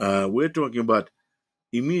 We're talking about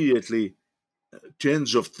immediately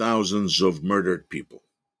tens of thousands of murdered people.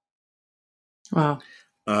 Wow.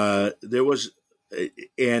 There was,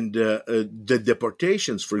 and the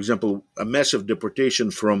deportations, for example, a massive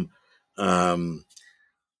deportation um,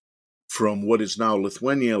 from what is now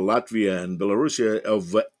Lithuania, Latvia, and Belarusia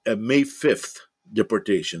of May 5th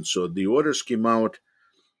deportation. So the orders came out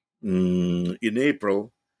in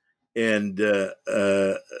April, and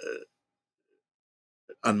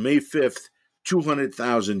on May 5th,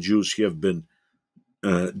 200,000 Jews have been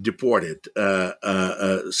deported,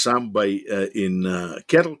 some by in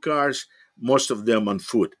cattle cars, most of them on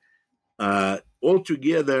foot.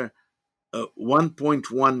 Altogether,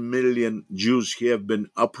 1.1 million Jews have been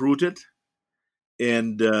uprooted,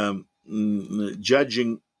 and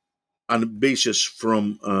judging on a basis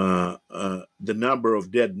from the number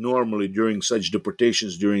of dead normally during such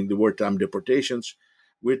deportations, during the wartime deportations,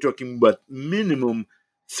 we're talking about minimum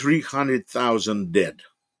 300,000 dead.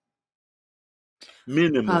 Wow,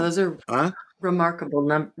 Minimum. those are Huh?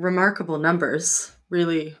 remarkable numbers.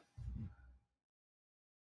 Really,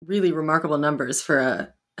 really remarkable numbers for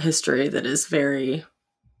a history that is very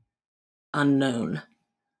unknown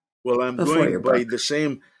Well, I'm before going your by book. the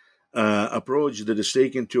same approach that is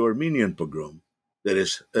taken to Armenian pogrom. That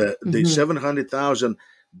is, the Mm-hmm. 700,000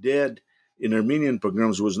 dead in Armenian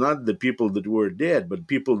pogroms was not the people that were dead, but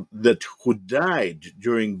people that who died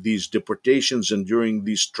during these deportations and during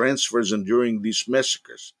these transfers and during these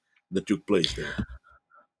massacres that took place there.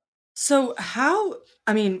 So,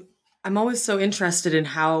 I mean, I'm always so interested in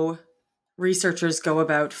how researchers go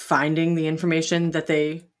about finding the information that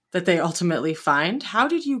they ultimately find. How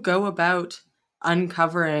did you go about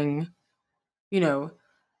uncovering, you know,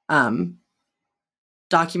 um,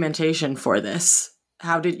 documentation for this?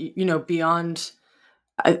 How did beyond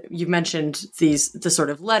you've mentioned the sort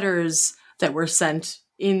of letters that were sent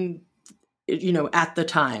in, at the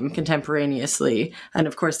time, contemporaneously, and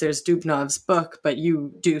of course there's Dubnov's book, but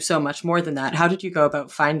you do so much more than that. How did you go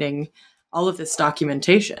about finding all of this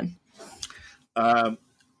documentation? Um,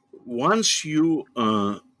 Once you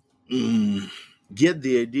get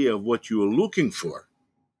the idea of what you are looking for,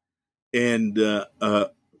 and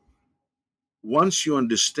once you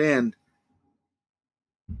understand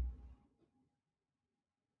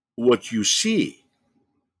what you see,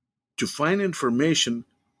 to find information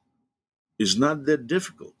is not that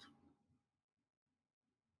difficult.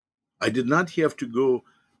 I did not have to go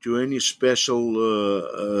to any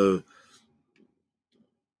special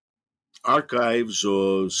archives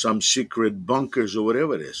or some secret bunkers or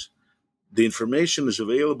whatever it is. The information is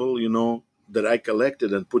available, that I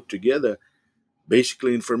collected and put together.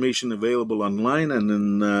 Basically, information available online and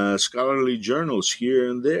in scholarly journals here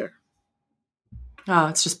and there. Oh,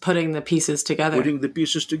 it's just putting the pieces together. Putting the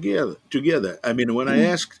pieces together. I mean, when I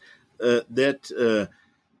asked that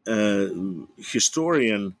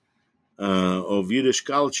historian of Yiddish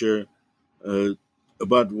culture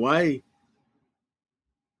about why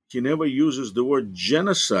he never uses the word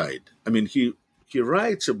genocide. I mean, he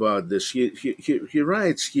writes about this. He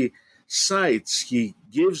writes, he cites, he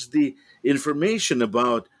gives the information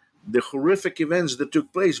about the horrific events that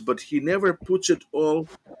took place, but he never puts it all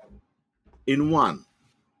in one.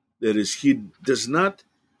 That is, he does not.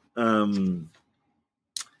 I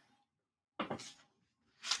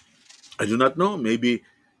do not know. Maybe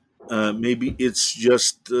it's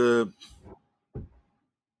just a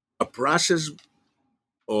process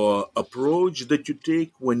or approach that you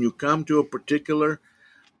take when you come to a particular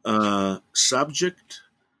subject,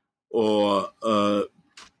 or I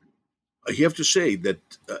have to say that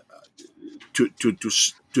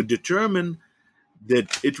to determine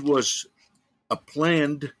that it was a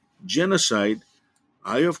planned genocide,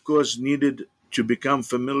 I of course needed to become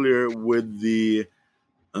familiar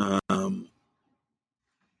um,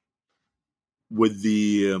 with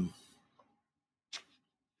the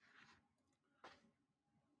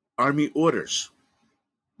army orders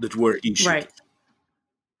that were issued, Right.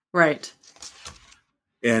 Right.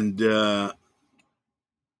 and that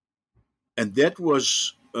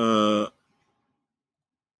was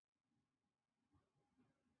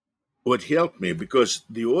what helped me, because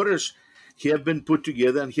the orders have been put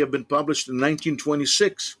together and have been published in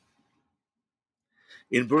 1926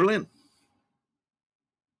 in Berlin,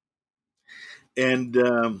 and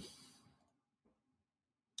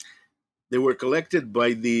they were collected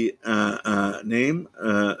by the name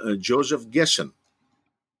Joseph Gessen.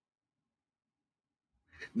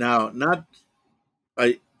 Now, not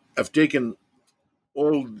I. I've taken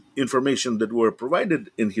all information that were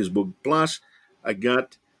provided in his book. Plus, I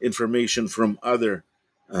got information from other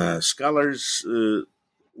scholars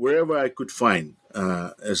wherever I could find.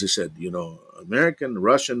 As I said, American,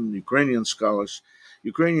 Russian, Ukrainian scholars.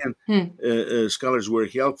 Ukrainian Hmm. scholars were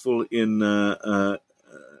helpful in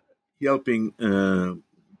helping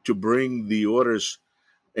to bring the orders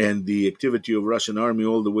and the activity of Russian army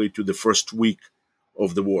all the way to the first week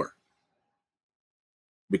of the war,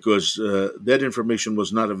 because that information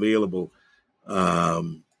was not available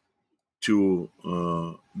to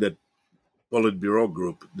that Politburo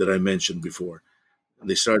group that I mentioned before.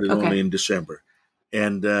 They started only Okay. in December,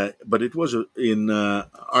 and but it was in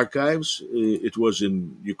archives. It was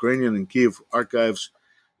in Ukrainian and Kiev archives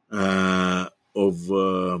of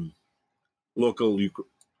local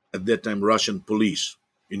at that time Russian police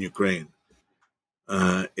in Ukraine,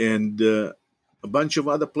 and a bunch of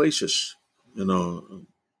other places. You know,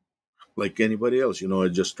 like anybody else. I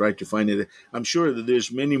just tried to find it. I'm sure that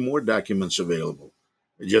there's many more documents available.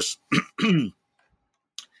 Just,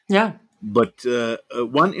 Yeah. but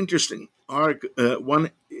one interesting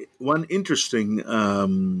one interesting uh,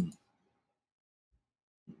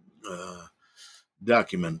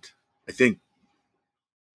 document, I think,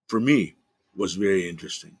 for me was very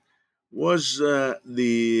interesting, was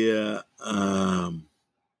the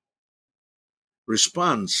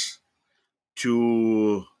response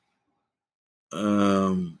to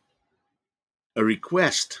um, a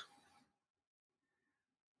request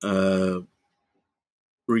uh,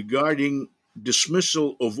 regarding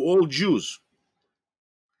dismissal of all Jews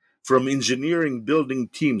from engineering building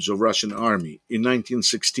teams of Russian army in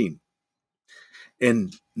 1916,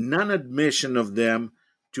 and non-admission of them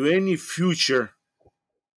to any future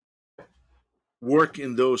work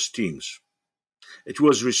in those teams. It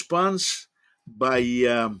was response by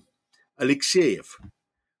Alexeyev,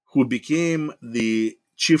 who became the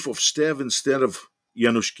chief of staff instead of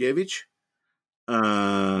Yanushkevich,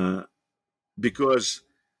 uh, because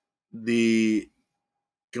the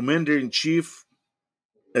commander in chief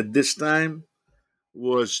at this time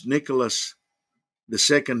was Nicholas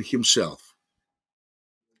II himself.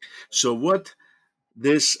 So what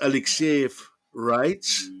this Alexeyev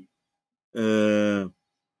writes, uh,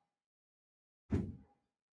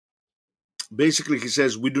 basically he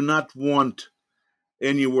says, we do not want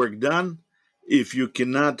any work done if you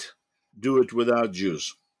cannot do it without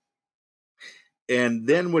Jews. And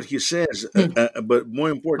then what he says, Hmm. but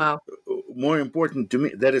Wow. more important to me,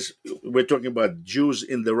 that is, we're talking about Jews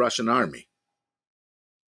in the Russian army.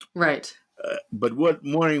 Right. But what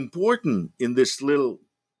more important in this little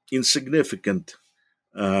insignificant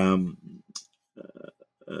um,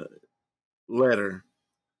 uh, letter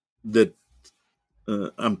that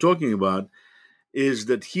I'm talking about is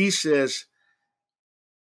that he says,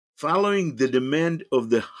 following the demand of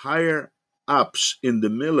the higher ups in the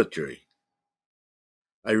military,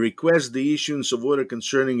 I request the issuance of order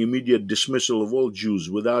concerning immediate dismissal of all Jews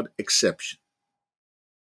without exception.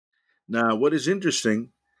 Now, what is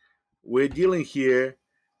interesting, we're dealing here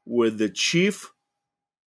were the chief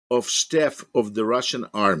of staff of the Russian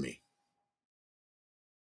army.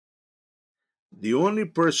 The only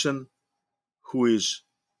person who is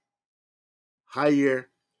higher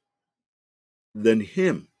than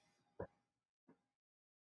him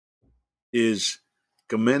is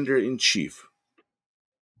commander-in-chief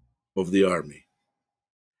of the army,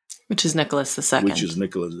 which is Nicholas II. Which is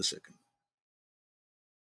Nicholas II.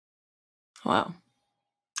 Wow.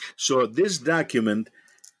 So this document,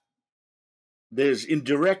 there's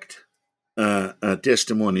indirect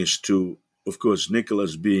testimonies to, of course,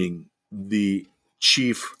 Nicholas being the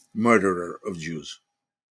chief murderer of Jews.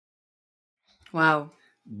 Wow.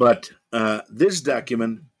 But this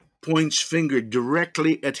document points finger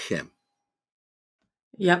directly at him.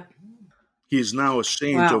 Yep. He is now a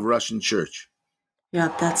saint of Russian church.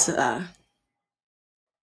 Yeah, that's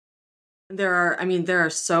there are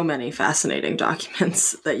so many fascinating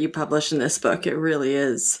documents that you publish in this book. It really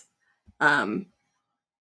is.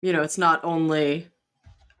 It's not only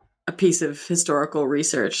a piece of historical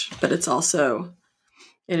research, but it's also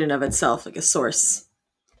in and of itself like a source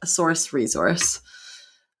resource.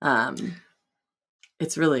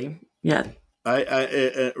 It's really, yeah.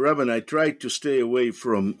 Robin, I tried to stay away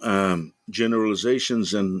from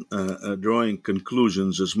generalizations and drawing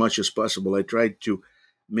conclusions as much as possible. I tried to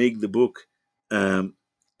make the book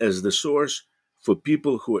as the source for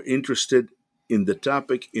people who are interested in the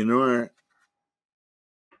topic, in order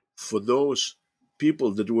for those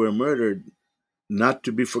people that were murdered not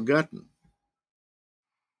to be forgotten.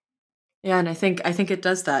 Yeah, and I think it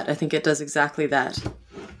does that. I think it does exactly that.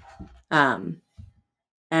 And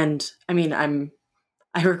I mean,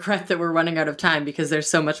 I regret that we're running out of time because there's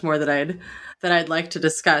so much more that I'd like to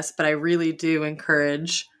discuss, but I really do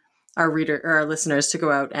encourage our listeners to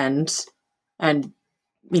go out and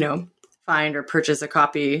find or purchase a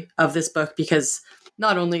copy of this book, because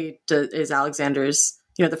not only is Alexander's,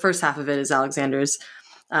 the first half of it is Alexander's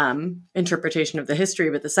interpretation of the history,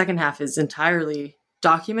 but the second half is entirely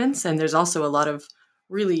documents, and there's also a lot of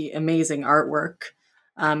really amazing artwork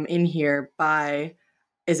in here by,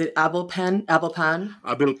 is it Abelpan?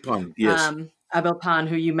 Abelpan, yes. Abelpan,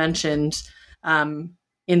 who you mentioned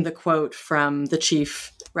in the quote from the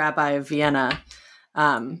chief rabbi of Vienna.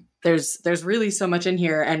 There's really so much in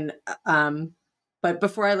here, and but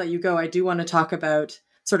before I let you go, I do want to talk about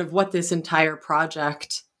sort of what this entire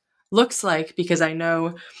project looks like, because I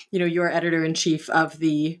know, you're editor-in-chief of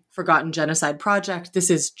the Forgotten Genocide Project.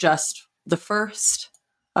 This is just the first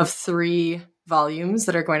of 3 volumes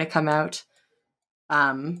that are going to come out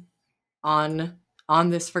on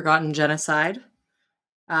this Forgotten Genocide.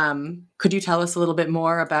 Could you tell us a little bit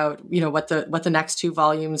more about, what the next 2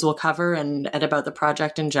 volumes will cover, and about the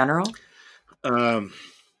project in general?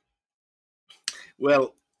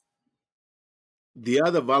 Well, the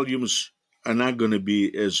other volumes are not going to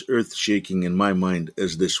be as earth-shaking in my mind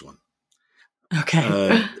as this one.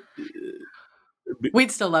 Okay.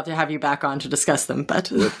 We'd still love to have you back on to discuss them,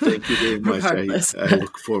 but well, thank you very much. I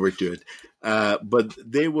look forward to it. But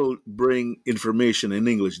they will bring information in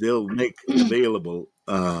English. They'll make available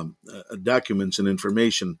documents and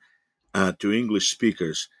information to English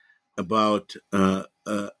speakers about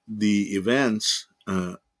the events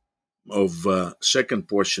of second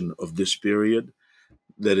portion of this period,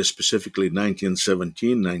 that is specifically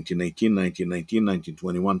 1917, 1918, 1919,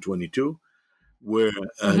 1921, 22, where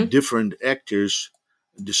different actors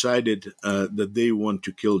decided that they want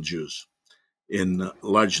to kill Jews in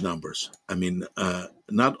large numbers. I mean,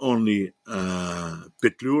 not only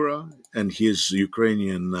Petlura and his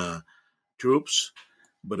Ukrainian troops,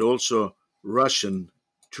 but also Russian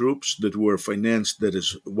troops that were financed, that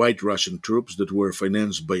is, white Russian troops that were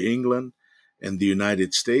financed by England and the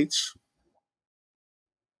United States.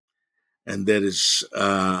 And that is,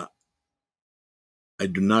 I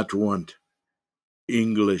do not want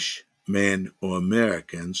English men or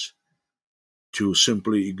Americans to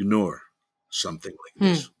simply ignore something like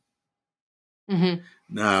this. Mm-hmm.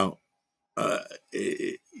 Now, I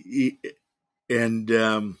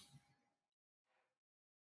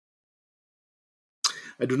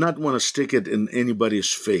do not want to stick it in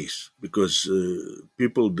anybody's face, because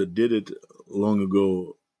people that did it long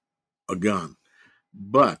ago are gone.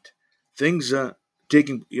 But things are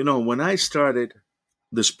taking, when I started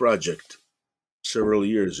this project several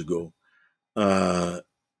years ago, on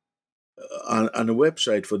a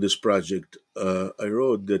website for this project, I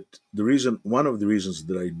wrote that one of the reasons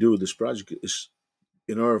that I do this project is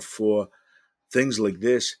in order for things like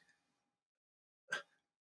this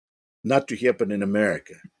not to happen in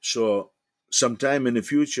America. So sometime in the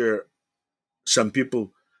future, some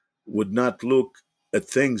people would not look at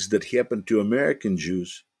things that happened to American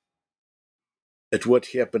Jews at what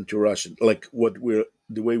happened to Russian, like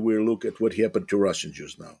the way we look at what happened to Russian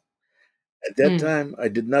Jews now. At that Mm. time, I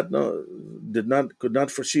could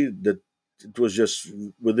not foresee that it was just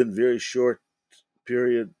within very short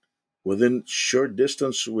period, within short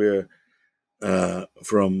distance, where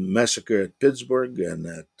from massacre at Pittsburgh and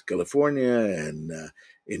at California and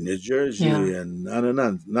in New Yeah. Jersey and on and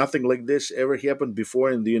on. Nothing like this ever happened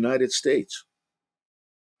before in the United States.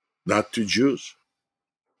 Not to Jews.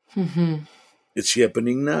 Hmm. It's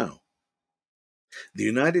happening now. The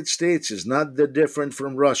United States is not that different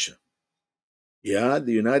from Russia. Yeah,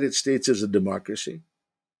 the United States is a democracy,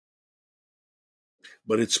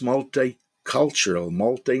 but it's multicultural,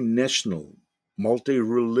 multinational,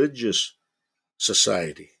 multi-religious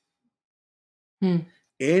society. Mm.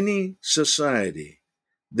 Any society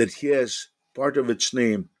that has part of its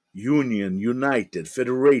name union, united,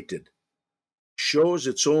 federated, shows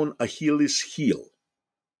its own Achilles heel.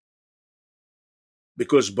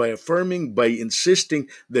 Because by affirming, by insisting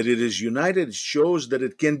that it is united, it shows that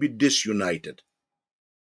it can be disunited.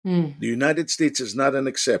 Mm. The United States is not an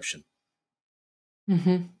exception.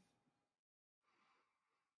 Hmm.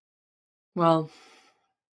 Well,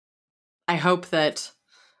 I hope that,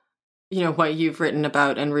 what you've written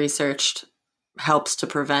about and researched helps to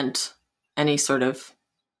prevent any sort of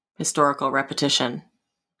historical repetition.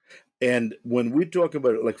 And when we talk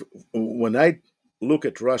about it, like when I look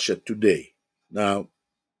at Russia today, now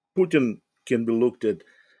Putin can be looked at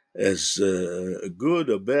as good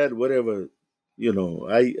or bad, whatever.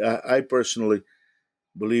 I personally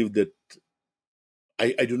believe that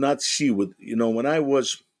I do not see when I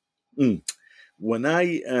was when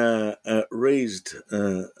I raised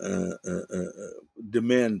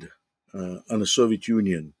demand on the Soviet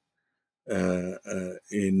Union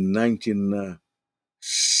in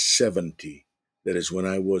 1970. That is when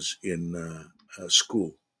I was in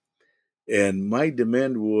school, and my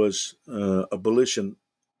demand was abolition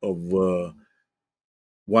of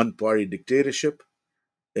one-party dictatorship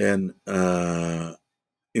and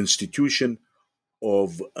institution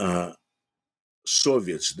of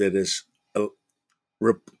Soviets, that is a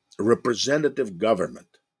representative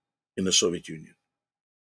government in the Soviet Union.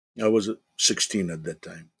 I was 16 at that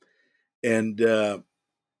time. And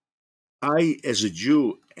I, as a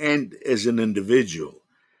Jew and as an individual,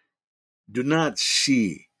 do not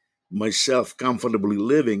see myself comfortably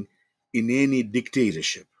living in any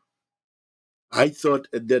dictatorship. I thought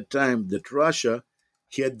at that time that Russia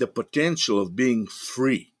had the potential of being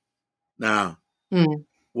free. Now, Mm.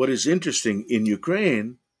 what is interesting in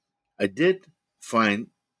Ukraine, I did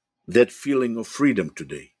find that feeling of freedom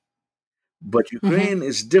today. But Hmm. Ukraine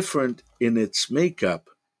is different in its makeup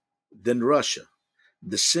than Russia.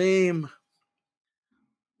 The same,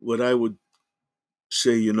 what I would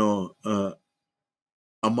say,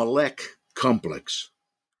 Amalek complex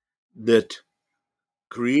that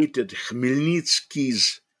created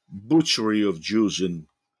Khmelnytsky's butchery of Jews in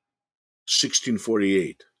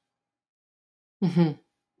 1648. Hmm.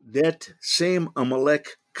 That same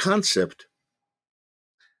Amalek concept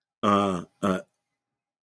uh, uh,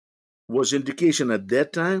 was indication at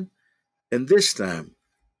that time and this time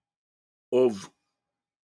of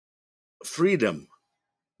freedom,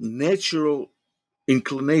 natural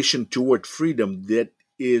inclination toward freedom that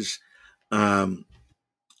is um,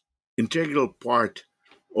 integral part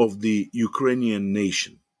of the Ukrainian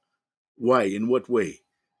nation. Why? In what way?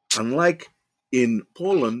 Unlike in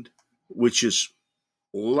Poland, which is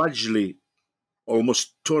largely,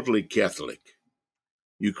 almost totally Catholic,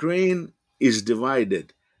 Ukraine is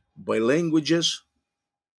divided by languages,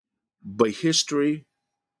 by history,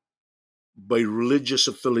 by religious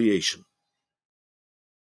affiliation.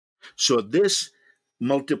 So, this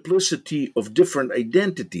multiplicity of different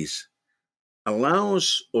identities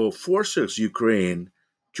allows or forces Ukraine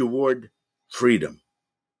toward freedom.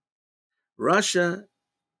 Russia,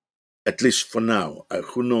 at least for now,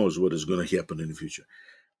 who knows what is going to happen in the future?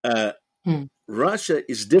 Uh, Mm. Russia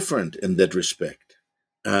is different in that respect.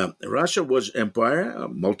 Russia was empire,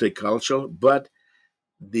 multicultural, but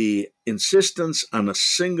the insistence on a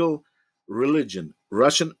single religion,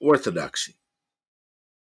 Russian Orthodoxy,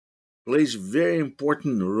 plays a very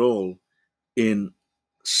important role in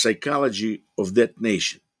psychology of that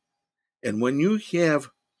nation. And when you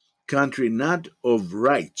have country not of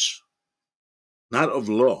rights, not of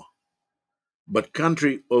law, but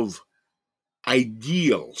country of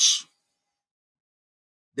ideals,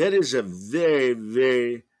 that is a very,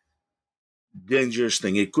 very dangerous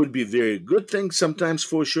thing. It could be a very good thing sometimes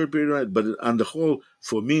for a short period of time, but on the whole,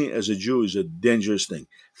 for me as a Jew, is a dangerous thing.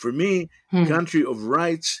 For me, Mm. country of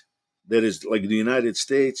rights, that is like the United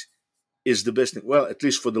States, is the best thing. Well, at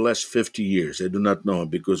least for the last 50 years. I do not know,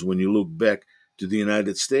 because when you look back to the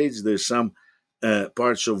United States, there's some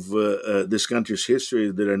parts of this country's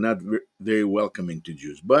history that are not very welcoming to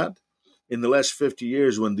Jews. But in the last 50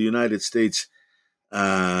 years, when the United States,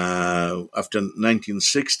 after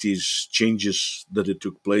 1960s changes that it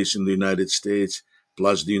took place in the United States,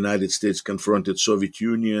 plus the United States confronted Soviet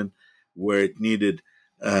Union, where it needed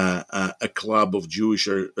a club of Jewish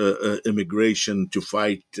immigration to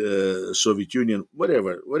fight Soviet Union,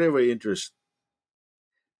 whatever interest.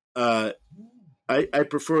 I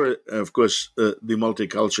prefer, of course, the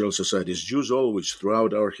multicultural societies. Jews always,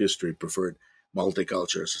 throughout our history, preferred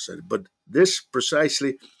multicultural society. But this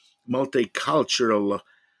precisely multicultural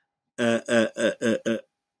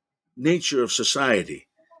nature of society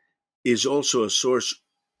is also a source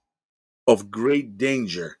of great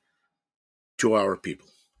danger to our people.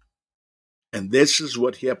 And this is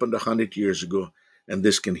what happened 100 years ago, and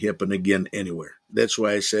this can happen again anywhere. That's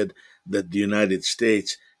why I said that the United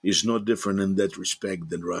States is no different in that respect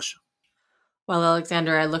than Russia. Well,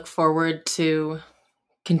 Alexander, I look forward to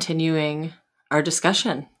continuing our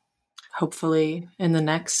discussion, hopefully in the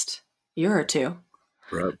next year or two.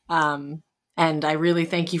 Right. And I really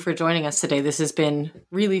thank you for joining us today. This has been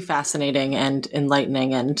really fascinating and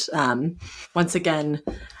enlightening. And once again,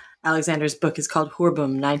 Alexander's book is called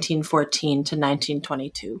Hurban, 1914 to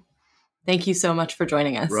 1922. Thank you so much for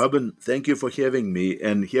joining us. Robin, thank you for having me,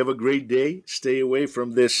 and have a great day. Stay away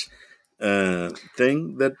from this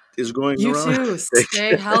thing that is going around. You too.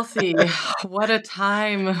 Stay healthy. What a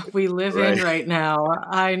time we live in right now.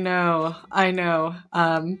 I know.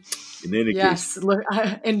 In any case, look,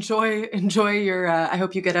 enjoy your. I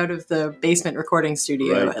hope you get out of the basement recording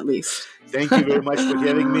studio at least. Thank you very much for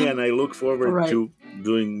having me, and I look forward to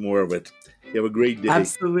doing more of it. Have a great day.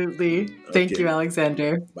 Absolutely. Thank you,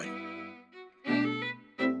 Alexander. Bye.